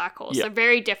wormholes and black holes. Yep. They're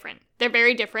very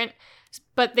different.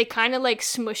 But they kind of like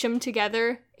smush them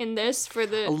together in this for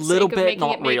the a little sake bit, of making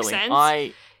not it make really.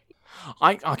 sense.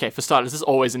 Okay, for starters, this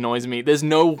always annoys me. There's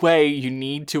no way you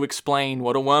need to explain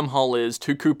what a wormhole is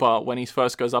to Cooper when he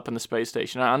first goes up in the space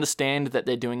station. I understand that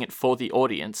they're doing it for the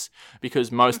audience,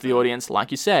 because most of the audience, like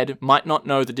you said, might not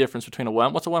know the difference between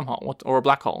what's a wormhole, or a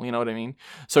black hole, you know what I mean?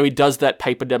 So he does that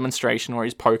paper demonstration where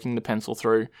he's poking the pencil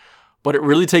through. But it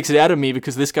really takes it out of me,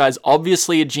 because this guy's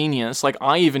obviously a genius. Like,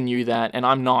 I even knew that, and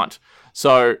I'm not.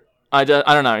 So I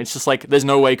don't know. It's just like, there's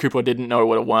no way Cooper didn't know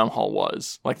what a wormhole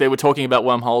was. Like, they were talking about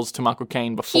wormholes to Michael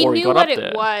Caine before he got up there. He knew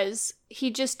what it was. He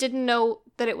just didn't know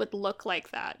that it would look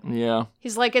like that. Yeah.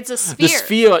 He's like, it's a sphere. The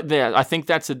sphere, yeah, I think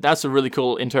that's a really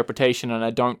cool interpretation, and I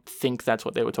don't think that's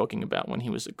what they were talking about when he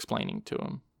was explaining to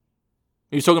him.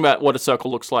 He was talking about what a circle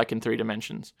looks like in 3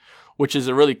 dimensions, which is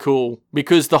a really cool,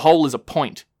 because the hole is a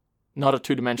point, not a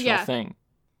 2-dimensional thing.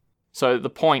 So the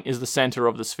point is the center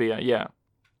of the sphere, yeah.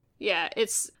 Yeah,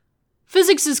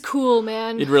 physics is cool,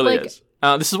 man. It really is.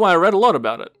 This is why I read a lot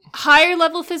about it. Higher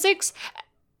level physics,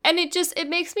 and it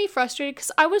makes me frustrated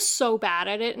because I was so bad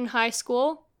at it in high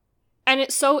school, and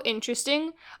it's so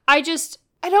interesting. I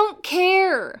don't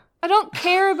care. I don't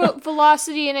care about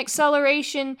velocity and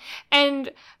acceleration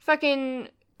and fucking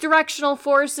directional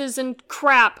forces and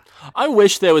crap. I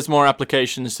wish there was more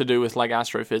applications to do with like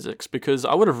astrophysics, because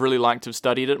I would have really liked to have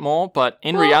studied it more, but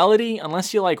in reality,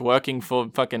 unless you're like working for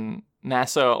fucking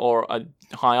NASA or a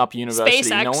high up university,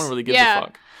 SpaceX. No one really gives a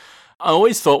fuck. I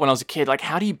always thought when I was a kid, like,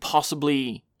 how do you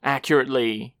possibly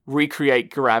accurately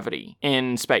recreate gravity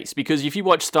in space? Because if you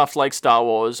watch stuff like Star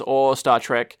Wars or Star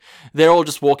Trek, they're all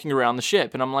just walking around the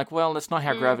ship, and I'm like, well, that's not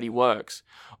how gravity works.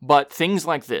 But things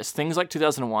like this, things like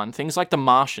 2001, things like The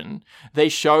Martian, they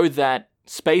show that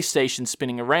space station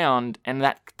spinning around, and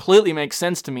that completely makes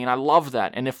sense to me, and I love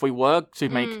that. And if we were to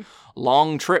make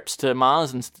long trips to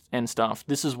Mars and stuff,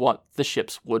 this is what the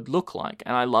ships would look like,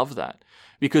 and I love that,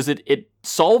 because it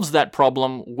solves that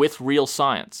problem with real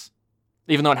science,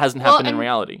 even though it hasn't happened in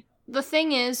reality. The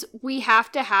thing is, we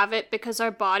have to have it because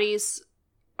our bodies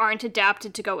aren't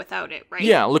adapted to go without it, right?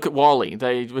 Yeah, look at WALL-E.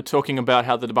 They were talking about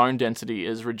how the bone density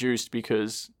is reduced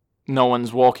because no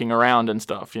one's walking around and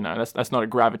stuff, you know. That's not a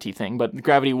gravity thing, but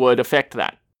gravity would affect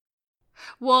that.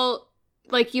 Well,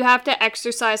 like, you have to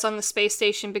exercise on the space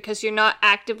station because you're not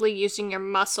actively using your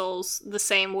muscles the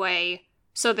same way,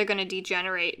 so they're going to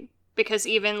degenerate. Because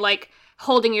even, like,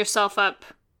 holding yourself up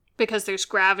because there's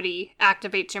gravity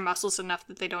activates your muscles enough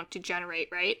that they don't degenerate,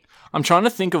 right? I'm trying to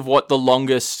think of what the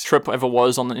longest trip ever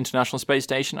was on the International Space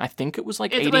Station. I think it was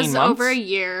like 18 months. It was over a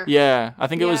year. Yeah, I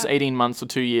think it was 18 months or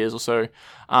 2 years or so.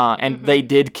 And they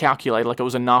did calculate, like, it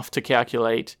was enough to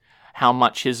calculate how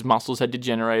much his muscles had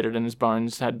degenerated and his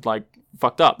bones had, like,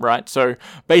 fucked up, right? So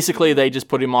basically they just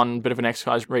put him on a bit of an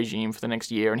exercise regime for the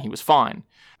next year and he was fine.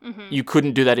 You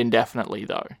couldn't do that indefinitely,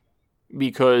 though,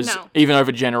 because even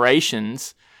over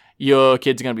generations, your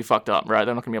kids are going to be fucked up, right?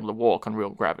 They're not going to be able to walk on real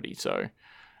gravity. So,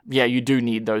 yeah, you do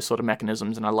need those sort of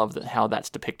mechanisms, and I love how that's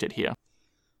depicted here.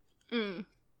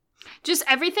 Just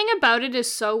everything about it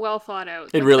is so well thought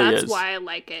out. It really is. That's why I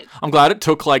like it. I'm glad it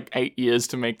took like 8 years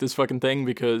to make this fucking thing,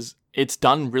 because it's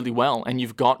done really well, and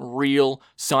you've got real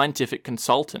scientific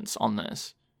consultants on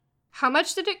this. How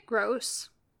much did it gross?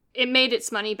 It made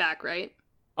its money back, right?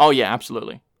 Oh, yeah,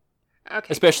 absolutely. Okay.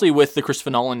 Especially with the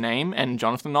Christopher Nolan name and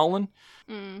Jonathan Nolan.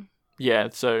 Yeah,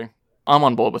 so I'm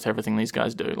on board with everything these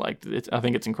guys do. Like, I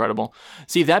think it's incredible.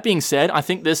 See, that being said, I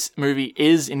think this movie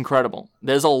is incredible.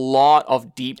 There's a lot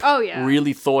of deep,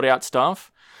 really thought out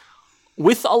stuff.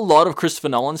 With a lot of Christopher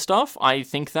Nolan stuff, I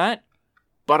think that,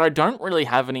 but I don't really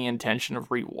have any intention of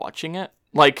rewatching it.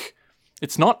 Like,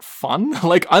 it's not fun.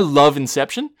 Like, I love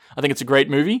Inception. I think it's a great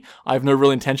movie. I have no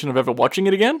real intention of ever watching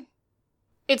it again.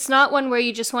 It's not one where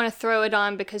you just want to throw it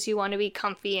on because you want to be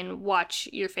comfy and watch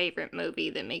your favorite movie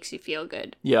that makes you feel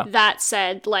good. Yeah. That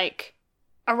said, like,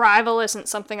 Arrival isn't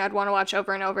something I'd want to watch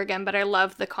over and over again, but I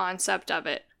love the concept of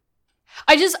it.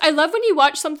 I love when you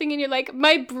watch something and you're like,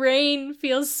 my brain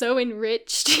feels so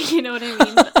enriched. You know what I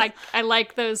mean? I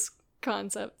like those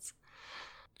concepts.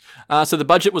 So the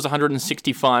budget was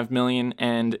 $165 million,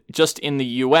 and just in the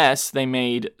US, they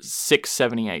made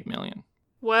 $678 million.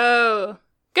 Whoa.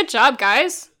 Good job,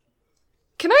 guys.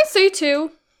 Can I say,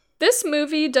 too, this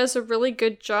movie does a really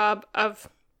good job of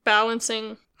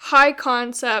balancing high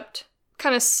concept,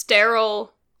 kind of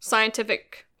sterile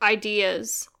scientific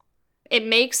ideas.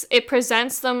 It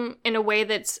presents them in a way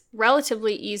that's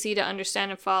relatively easy to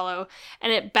understand and follow,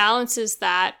 and it balances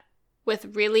that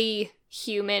with really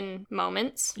human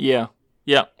moments. Yeah.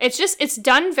 Yeah. It's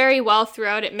done very well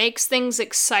throughout. It makes things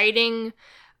exciting.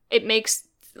 It makes,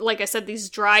 like I said, these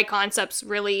dry concepts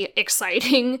really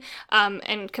exciting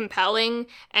and compelling.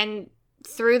 And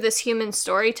through this human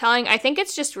storytelling, I think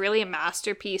it's just really a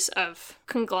masterpiece of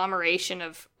conglomeration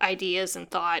of ideas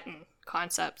and thought and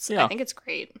concepts. Yeah. I think it's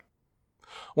great.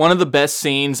 One of the best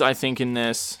scenes, I think, in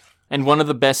this, and one of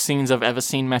the best scenes I've ever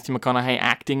seen Matthew McConaughey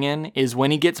acting in, is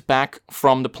when he gets back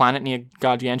from the planet near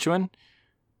Gargantuan,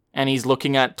 and he's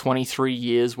looking at 23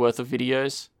 years worth of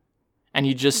videos, and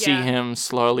you just see him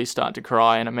slowly start to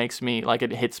cry, and it makes me, like,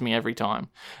 it hits me every time.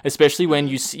 Especially when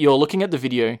you're looking at the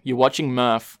video, you're watching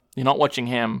Murph, you're not watching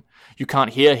him, you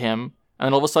can't hear him, and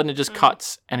then all of a sudden it just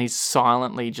cuts, and he's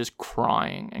silently just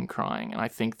crying, and I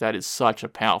think that is such a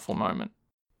powerful moment.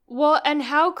 Well, and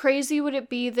how crazy would it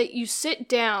be that you sit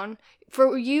down,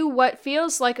 for you, what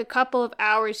feels like a couple of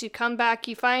hours, you come back,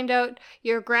 you find out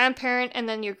your grandparent and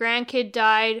then your grandkid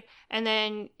died, and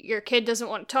then your kid doesn't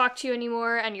want to talk to you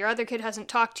anymore, and your other kid hasn't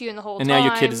talked to you in the whole time. And now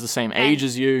your kid is the same age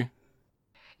as you.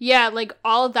 Yeah, like,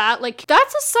 all of that, like,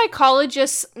 that's a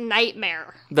psychologist's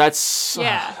nightmare. That's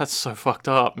so fucked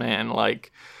up, man.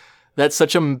 Like, that's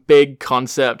such a big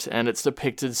concept, and it's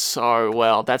depicted so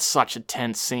well. That's such a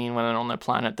tense scene when they're on their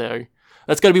planet, though.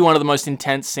 That's got to be one of the most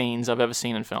intense scenes I've ever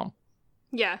seen in film.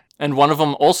 Yeah. And one of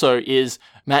them also is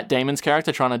Matt Damon's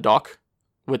character trying to dock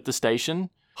with the station.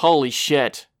 Holy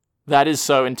shit. That is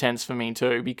so intense for me,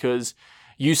 too, because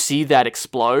you see that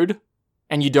explode,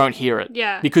 and you don't hear it.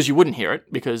 Yeah. Because you wouldn't hear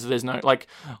it, because there's no, like,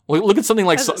 look at something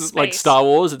like Star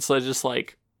Wars. It's just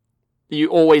like, you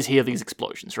always hear these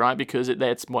explosions, right? Because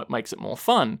that's what makes it more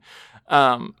fun.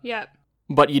 Yeah.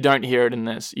 But you don't hear it in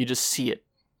this. You just see it.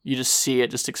 You just see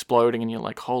it just exploding, and you're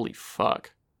like, holy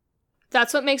fuck.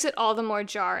 That's what makes it all the more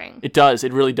jarring. It does.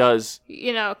 It really does.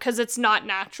 You know, because it's not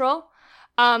natural.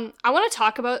 I want to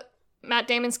talk about Matt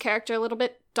Damon's character a little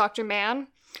bit, Dr. Mann.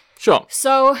 Sure.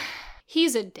 So,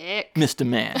 he's a dick. Mr.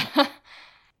 Mann.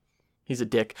 He's a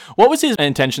dick. What was his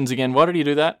intentions again? Why did he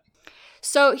do that?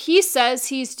 So he says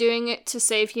he's doing it to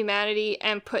save humanity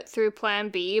and put through Plan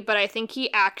B, but I think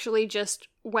he actually just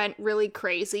went really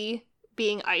crazy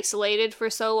being isolated for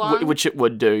so long. Which it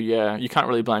would do, yeah. You can't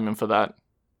really blame him for that.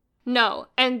 No,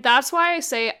 and that's why I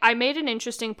say I made an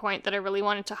interesting point that I really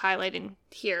wanted to highlight in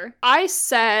here. I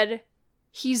said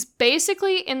he's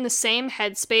basically in the same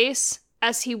headspace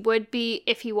as he would be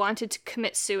if he wanted to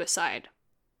commit suicide.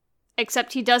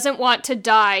 Except he doesn't want to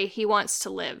die, he wants to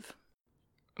live.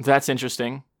 That's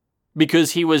interesting.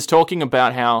 Because he was talking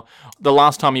about how the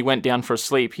last time he went down for a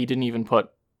sleep, he didn't even put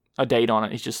a date on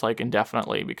it. He's just like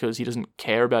indefinitely because he doesn't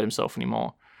care about himself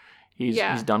anymore.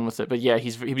 He's done with it. But yeah,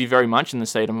 he'd be very much in the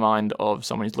state of mind of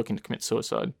someone who's looking to commit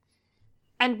suicide.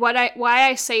 And why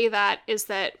I say that is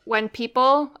that when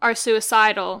people are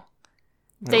suicidal,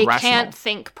 they can't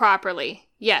think properly.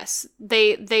 Yes,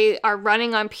 they are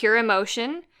running on pure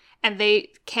emotion. And they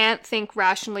can't think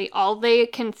rationally. All they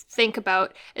can think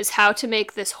about is how to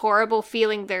make this horrible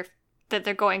feeling that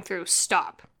they're going through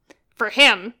stop. For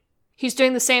him, he's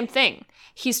doing the same thing.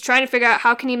 He's trying to figure out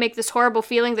how can he make this horrible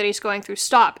feeling that he's going through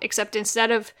stop, except instead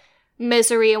of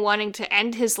misery and wanting to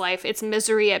end his life, it's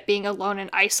misery at being alone and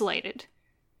isolated.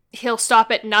 He'll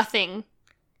stop at nothing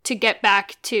to get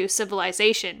back to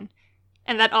civilization,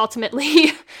 and that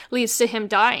ultimately leads to him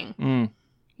dying.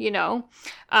 You know?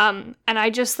 And I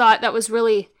just thought that was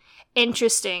really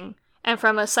interesting. And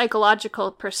from a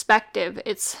psychological perspective,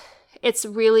 it's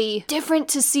really different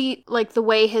to see, like, the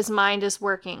way his mind is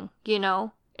working, you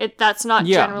know? That's not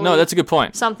generally that's a good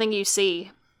point. Something you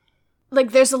see.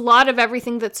 Like, there's a lot of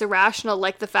everything that's irrational,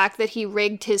 like the fact that he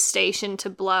rigged his station to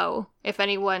blow if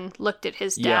anyone looked at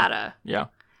his data. Yeah.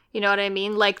 You know what I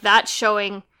mean? Like, that's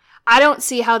showing... I don't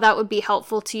see how that would be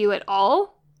helpful to you at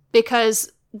all,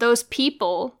 because those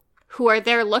people who are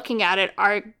there looking at it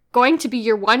are going to be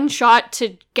your one shot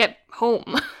to get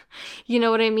home. You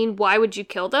know what I mean? Why would you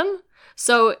kill them?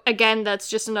 So again, that's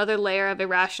just another layer of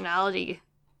irrationality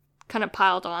kind of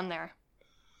piled on there.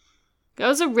 That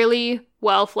was a really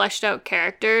well fleshed out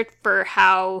character for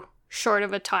how short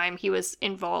of a time he was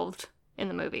involved in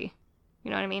the movie.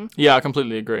 You know what I mean? Yeah, I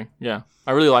completely agree. Yeah.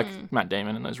 I really like Matt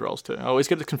Damon in those roles too. I always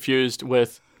get it confused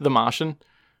with The Martian,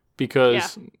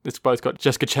 because it's both got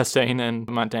Jessica Chastain and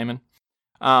Matt Damon.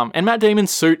 And Matt Damon's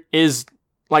suit is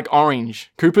like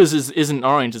orange. Cooper's isn't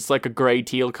orange. It's like a grey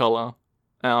teal color.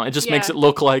 It just makes it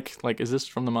look like, is this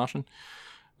from The Martian?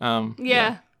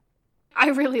 Yeah. I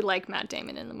really like Matt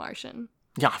Damon in The Martian.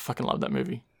 Yeah, I fucking love that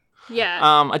movie. Yeah.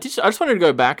 I just wanted to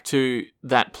go back to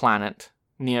that planet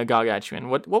near Gargantuan.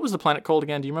 What was the planet called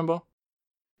again? Do you remember?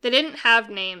 They didn't have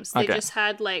names. They Okay. just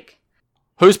had, like...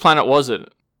 Whose planet was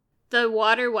it? The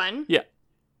water one. Yeah.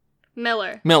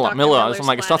 Miller. Miller. Dr. I'm Miller's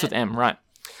like, it starts with planet. M,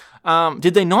 right.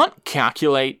 Did they not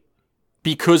calculate,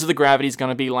 because the gravity's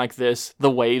going to be like this, the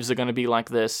waves are going to be like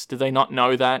this? Did they not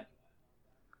know that?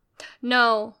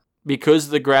 No. Because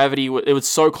the gravity, it was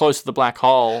so close to the black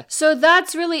hole. So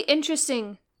that's really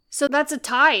interesting. So that's a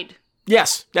tide.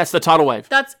 Yes, that's the tidal wave.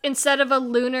 That's, instead of a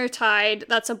lunar tide,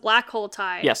 that's a black hole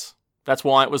tide. Yes, that's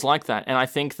why it was like that. And I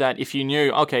think that if you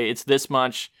knew, okay, it's this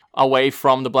much away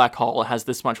from the black hole, it has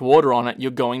this much water on it,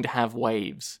 you're going to have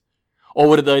waves. Or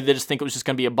would they just think it was just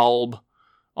going to be a bulb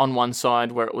on one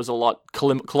side where it was a lot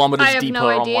kilometers deeper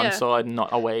on one side and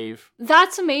not a wave?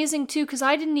 That's amazing too, because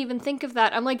I didn't even think of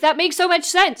that. I'm like, that makes so much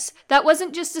sense. That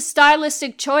wasn't just a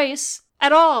stylistic choice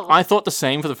at all. I thought the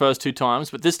same for the first two times,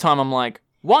 but this time I'm like,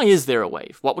 why is there a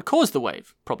wave? What would cause the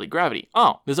wave? Probably gravity.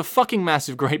 Oh, there's a fucking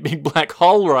massive great big black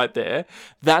hole right there.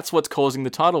 That's what's causing the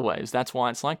tidal waves. That's why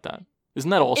it's like that. Isn't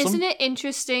that awesome? Isn't it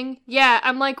interesting? Yeah,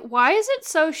 I'm like, why is it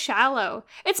so shallow?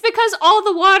 It's because all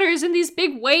the water's in these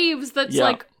big waves that's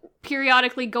like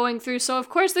periodically going through, so of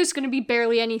course there's going to be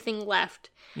barely anything left.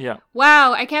 Yeah.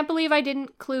 Wow, I can't believe I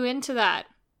didn't clue into that.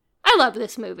 I love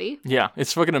this movie. Yeah,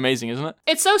 it's fucking amazing, isn't it?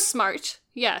 It's so smart.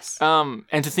 Yes. And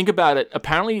to think about it,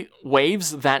 apparently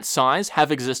waves that size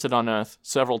have existed on Earth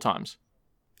several times.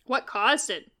 What caused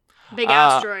it? Big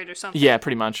asteroid or something? Yeah,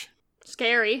 pretty much.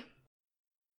 Scary.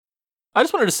 I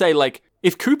just wanted to say, like,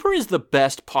 if Cooper is the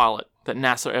best pilot that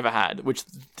NASA ever had, which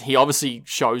he obviously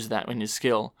shows that in his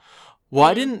skill,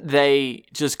 why didn't they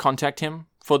just contact him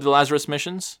for the Lazarus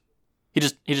missions? He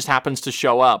just happens to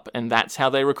show up, and that's how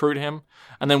they recruit him.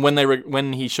 And then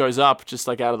when he shows up, just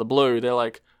like out of the blue, they're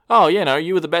like, "Oh,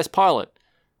 you were the best pilot,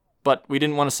 but we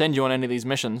didn't want to send you on any of these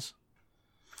missions."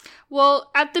 Well,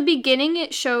 at the beginning,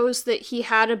 it shows that he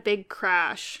had a big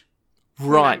crash.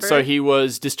 Right, Remember? so he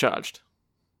was discharged.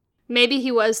 Maybe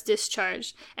he was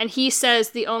discharged. And he says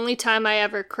the only time I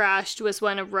ever crashed was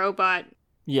when a robot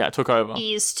took over.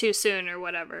 eased too soon or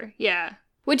whatever. Yeah.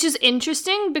 Which is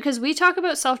interesting because we talk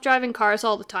about self-driving cars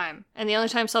all the time. And the only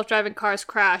time self-driving cars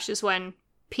crash is when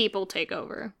people take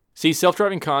over. See,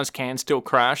 self-driving cars can still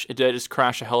crash. They just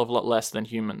crash a hell of a lot less than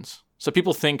humans. So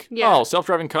people think,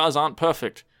 self-driving cars aren't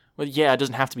perfect. Well, yeah, it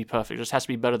doesn't have to be perfect. It just has to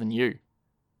be better than you.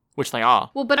 Which they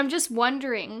are. Well, but I'm just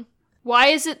wondering, why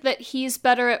is it that he's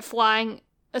better at flying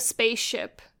a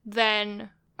spaceship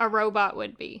than a robot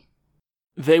would be?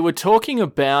 They were talking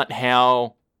about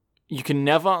how you can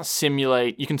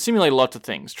simulate lots of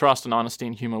things, trust and honesty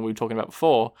and humor we were talking about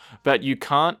before, but you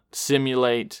can't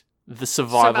simulate the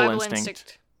survival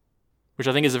instinct, which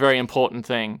I think is a very important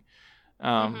thing.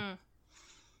 I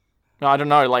don't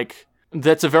know, like,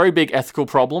 that's a very big ethical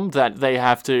problem that they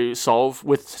have to solve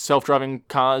with self-driving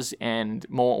cars and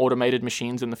more automated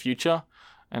machines in the future,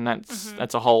 and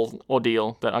that's a whole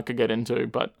ordeal that I could get into,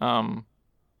 but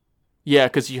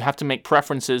because you have to make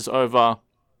preferences over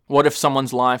what if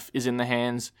someone's life is in the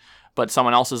hands, but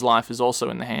someone else's life is also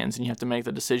in the hands, and you have to make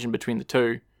the decision between the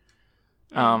two.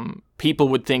 People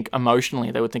would think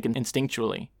emotionally, they would think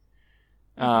instinctually.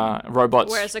 Robots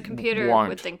whereas a computer won't.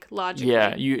 would think logically.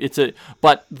 Yeah,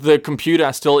 but the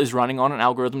computer still is running on an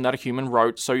algorithm that a human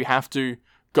wrote, so you have to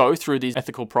go through these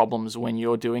ethical problems when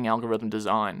you're doing algorithm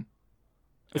design.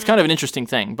 It's kind of an interesting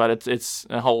thing, but it's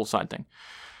a whole side thing.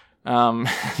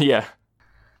 Yeah.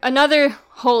 Another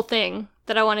whole thing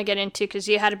that I want to get into, because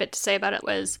you had a bit to say about it,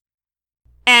 was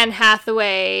Anne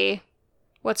Hathaway,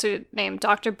 what's her name?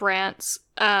 Dr. Brandt's...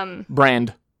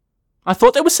 Brand. I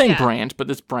thought they were saying brand, but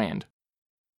it's brand.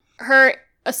 Her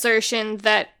assertion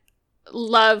that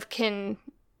love can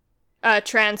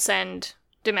transcend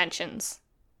dimensions.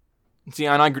 See,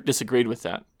 and I disagreed with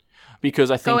that.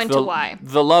 Because I think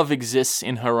the love exists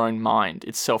in her own mind.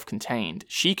 It's self-contained.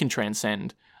 She can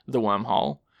transcend the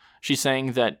wormhole. She's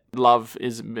saying that love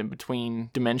is in between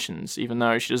dimensions, even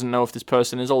though she doesn't know if this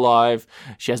person is alive.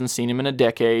 She hasn't seen him in a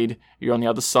decade. You're on the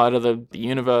other side of the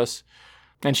universe.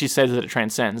 And she says that it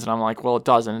transcends. And I'm like, well, it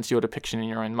doesn't. It's your depiction in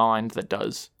your own mind that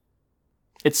does.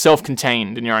 It's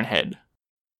self-contained in your own head.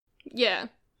 Yeah.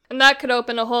 And that could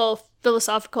open a whole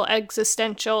philosophical,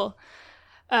 existential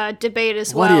debate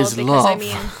as well. What is love? I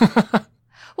mean,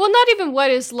 well, not even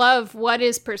what is love, what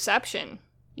is perception?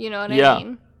 You know what I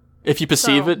mean? If you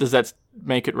perceive it, does that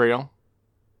make it real?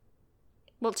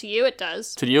 Well, to you it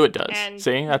does. To you it does. And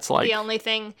see, that's like... The only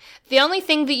thing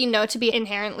that you know to be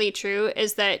inherently true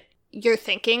is that you're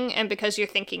thinking, and because you're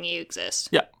thinking, you exist.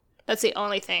 Yeah. That's the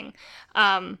only thing.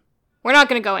 We're not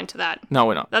going to go into that. No,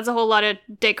 we're not. That's a whole lot of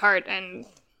Descartes and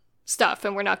stuff,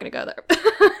 and we're not going to go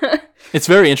there. It's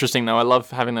very interesting, though. I love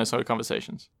having those sort of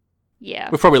conversations. Yeah.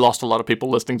 We've probably lost a lot of people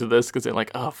listening to this because they're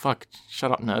like, oh, fuck,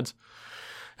 shut up, nerds.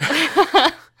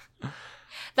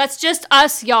 That's just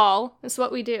us, y'all. That's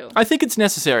what we do. I think it's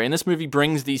necessary, and this movie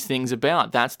brings these things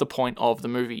about. That's the point of the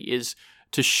movie, is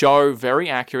to show very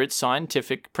accurate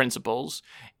scientific principles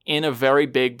in a very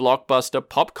big blockbuster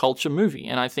pop culture movie,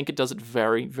 and I think it does it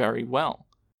very, very well.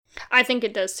 I think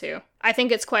it does too. I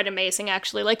think it's quite amazing,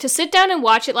 actually. Like, to sit down and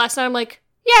watch it last night, I'm like,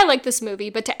 yeah, I like this movie,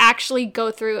 but to actually go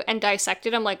through and dissect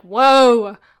it, I'm like,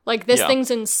 whoa, like, this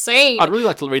thing's insane. I'd really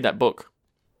like to read that book.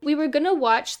 We were gonna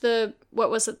watch the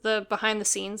behind the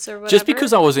scenes or whatever. Just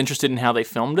because I was interested in how they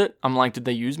filmed it, I'm like, did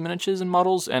they use miniatures and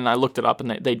models? And I looked it up, and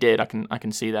they did. I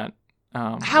can see that.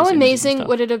 How amazing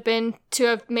would it have been to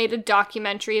have made a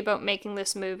documentary about making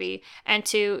this movie and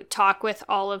to talk with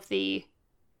all of the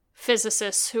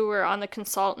physicists who were on the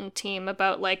consultant team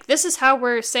about, like, this is how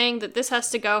we're saying that this has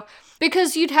to go,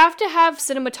 because you'd have to have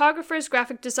cinematographers,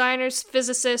 graphic designers,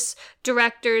 physicists,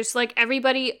 directors, like,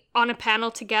 everybody on a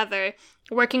panel together,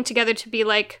 working together to be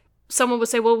like, someone would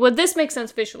say, well, would this make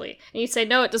sense visually? And you'd say,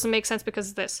 no, it doesn't make sense because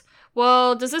of this.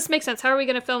 Well, does this make sense? How are we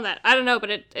going to film that? I don't know, but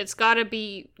it's got to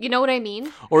be, you know what I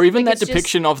mean? Or even like, that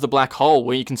depiction of the black hole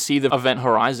where you can see the event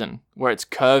horizon, where it's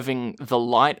curving the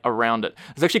light around it.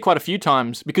 There's actually quite a few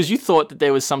times, because you thought that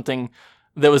there was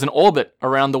an orbit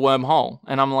around the wormhole.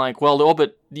 And I'm like, well, the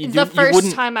orbit... The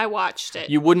first time I watched it.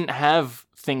 You wouldn't have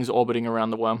things orbiting around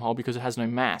the wormhole because it has no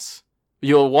mass.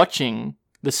 You're watching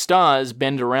the stars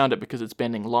bend around it because it's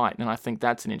bending light, and I think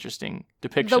that's an interesting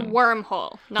depiction. The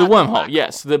wormhole, not the wormhole. Black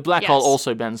yes, hole. The black hole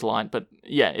also bends light, but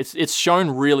yeah, it's shown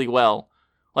really well.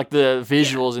 Like, the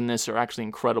visuals in this are actually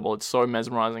incredible. It's so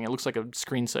mesmerizing. It looks like a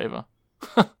screensaver.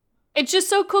 It's just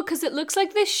so cool because it looks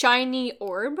like this shiny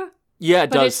orb. Yeah, it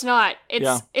does. But it's not.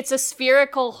 It's a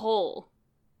spherical hole.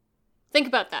 Think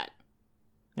about that.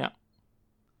 Yeah.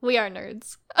 We are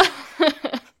nerds.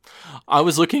 I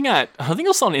was looking at, I think it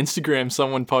was on Instagram,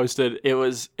 someone posted, it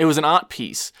was an art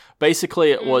piece.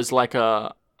 Basically, it was like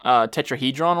a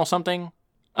tetrahedron or something.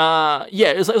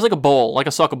 It was like a ball, like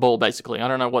a soccer ball, basically. I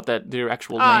don't know what the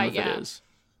actual name of it is.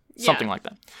 Something like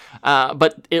that.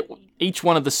 But each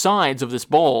one of the sides of this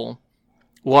ball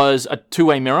was a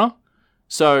two-way mirror.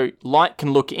 So light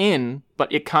can look in,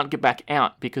 but it can't get back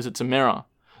out because it's a mirror.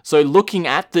 So looking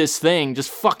at this thing just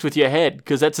fucked with your head,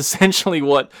 because that's essentially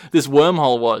what this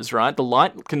wormhole was, right? The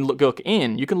light can look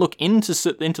in. You can look into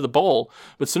the ball,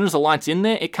 but as soon as the light's in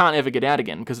there, it can't ever get out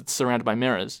again because it's surrounded by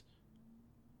mirrors.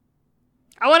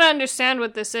 I want to understand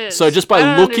what this is. So just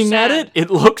by looking at it,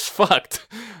 it looks fucked.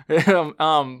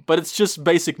 But it's just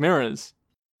basic mirrors.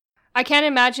 I can't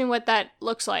imagine what that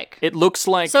looks like. It looks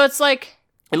like... So it's like...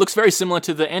 It looks very similar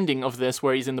to the ending of this,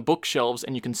 where he's in the bookshelves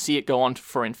and you can see it go on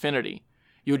for infinity.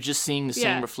 You're just seeing the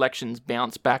same reflections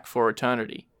bounce back for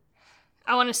eternity.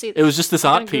 I want to see this. It was just this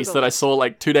art piece that I saw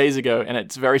like 2 days ago, and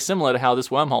it's very similar to how this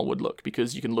wormhole would look,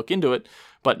 because you can look into it,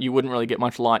 but you wouldn't really get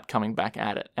much light coming back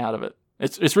out of it.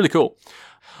 It's really cool.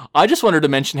 I just wanted to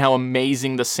mention how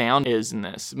amazing the sound is in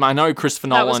this. I know Christopher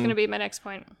Nolan... That was going to be my next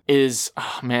point. ...is,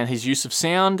 his use of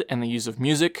sound and the use of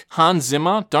music. Hans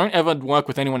Zimmer, don't ever work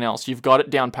with anyone else. You've got it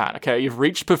down pat, okay? You've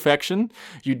reached perfection.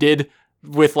 You did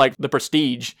with, like, The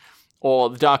Prestige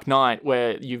or The Dark Knight,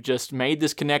 where you've just made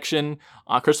this connection.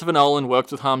 Christopher Nolan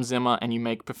worked with Hans Zimmer, and you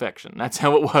make perfection. That's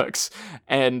how it works.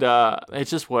 And it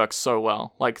just works so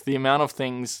well. Like, the amount of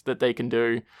things that they can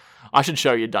do... I should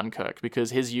show you Dunkirk,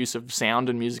 because his use of sound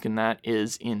and music in that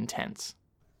is intense.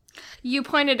 You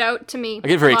pointed out to me. I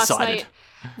get very excited.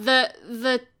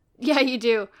 Yeah, you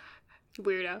do,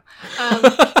 weirdo.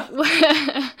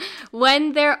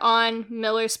 When they're on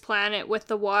Miller's planet with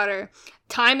the water,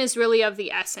 time is really of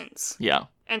the essence. Yeah.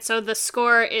 And so the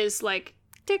score is like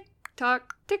tick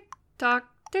tock, tick tock,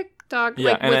 tick tock,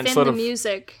 yeah, like and within the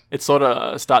music. It sort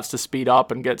of starts to speed up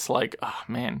and gets like, oh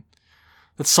man.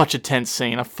 It's such a tense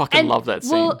scene. I fucking love that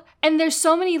scene. Well, and there's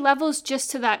so many levels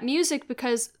just to that music,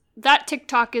 because that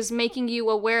TikTok is making you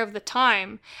aware of the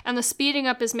time, and the speeding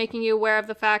up is making you aware of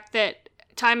the fact that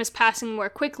time is passing more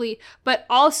quickly, but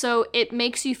also it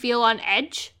makes you feel on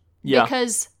edge. Yeah.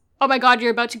 Because, oh my god, you're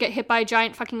about to get hit by a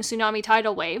giant fucking tsunami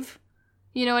tidal wave.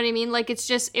 You know what I mean? Like,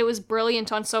 it was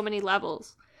brilliant on so many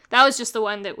levels. That was just the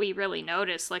one that we really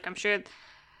noticed. Like, I'm sure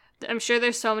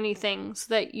there's so many things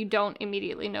that you don't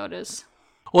immediately notice.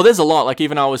 Well, there's a lot. Like,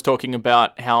 even I was talking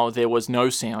about how there was no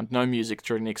sound, no music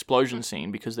during the explosion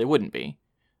scene, because there wouldn't be.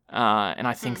 And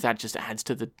I think that just adds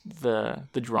to the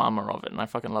drama of it, and I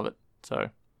fucking love it. So,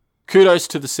 kudos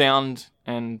to the sound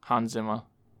and Hans Zimmer.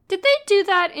 Did they do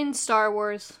that in Star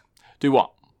Wars? Do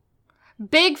what?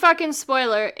 Big fucking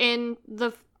spoiler, in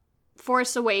The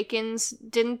Force Awakens,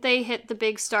 didn't they hit the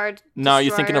big star destroyer? No,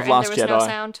 you're thinking of Last there was Jedi. No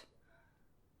sound?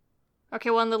 Okay,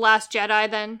 well, in The Last Jedi,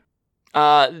 then?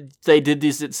 They did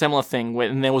this similar thing,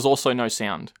 and there was also no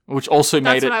sound, which also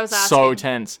made it so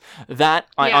tense. That,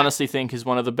 I honestly think, is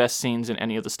one of the best scenes in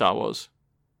any of the Star Wars.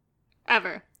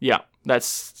 Ever. Yeah,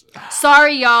 that's...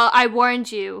 Sorry, y'all, I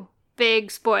warned you.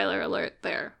 Big spoiler alert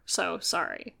there, so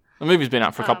sorry. The movie's been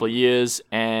out for a couple of years,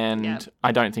 and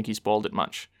I don't think he spoiled it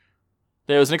much.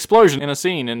 There was an explosion in a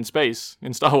scene in space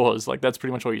in Star Wars. Like, that's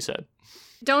pretty much all you said.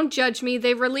 Don't judge me.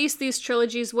 They released these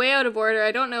trilogies way out of order.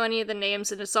 I don't know any of the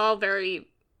names, and it's all very...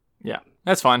 Yeah,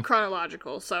 that's fine.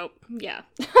 Chronological, so, yeah.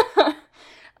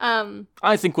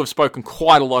 I think we've spoken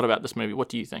quite a lot about this movie. What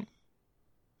do you think?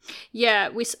 Yeah,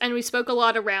 we spoke a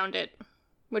lot around it,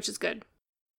 which is good.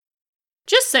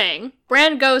 Just saying,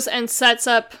 Bran goes and sets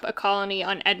up a colony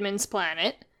on Edmund's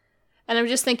planet, and I'm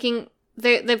just thinking,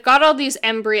 they've got all these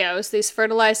embryos, these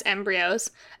fertilized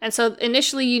embryos, and so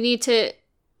initially you need to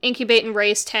incubate and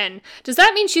raise 10. Does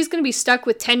that mean she's going to be stuck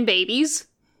with 10 babies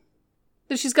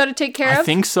that she's got to take care of? I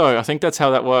think so. I think that's how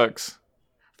that works.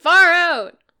 Far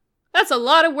out! That's a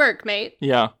lot of work, mate.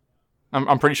 Yeah.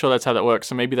 I'm pretty sure that's how that works,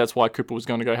 so maybe that's why Cooper was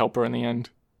going to go help her in the end.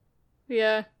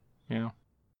 Yeah. Yeah.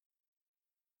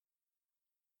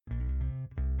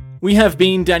 We have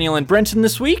been Danielle and Brenton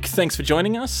this week. Thanks for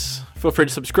joining us. Feel free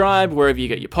to subscribe wherever you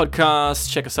get your podcasts,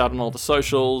 check us out on all the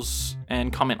socials,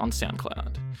 and comment on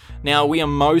SoundCloud. Now, we are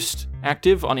most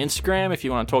active on Instagram if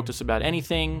you want to talk to us about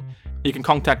anything. You can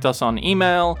contact us on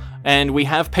email, and we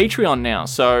have Patreon now,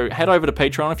 so head over to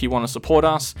Patreon if you want to support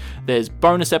us. There's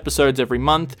bonus episodes every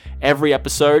month. Every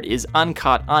episode is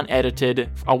uncut,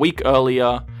 unedited, a week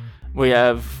earlier. We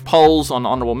have polls on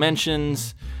honorable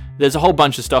mentions. There's a whole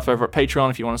bunch of stuff over at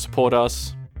Patreon if you want to support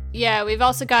us. Yeah, we've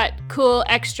also got cool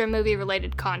extra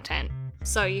movie-related content,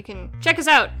 so you can check us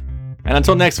out. And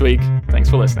until next week,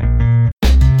 thanks for listening.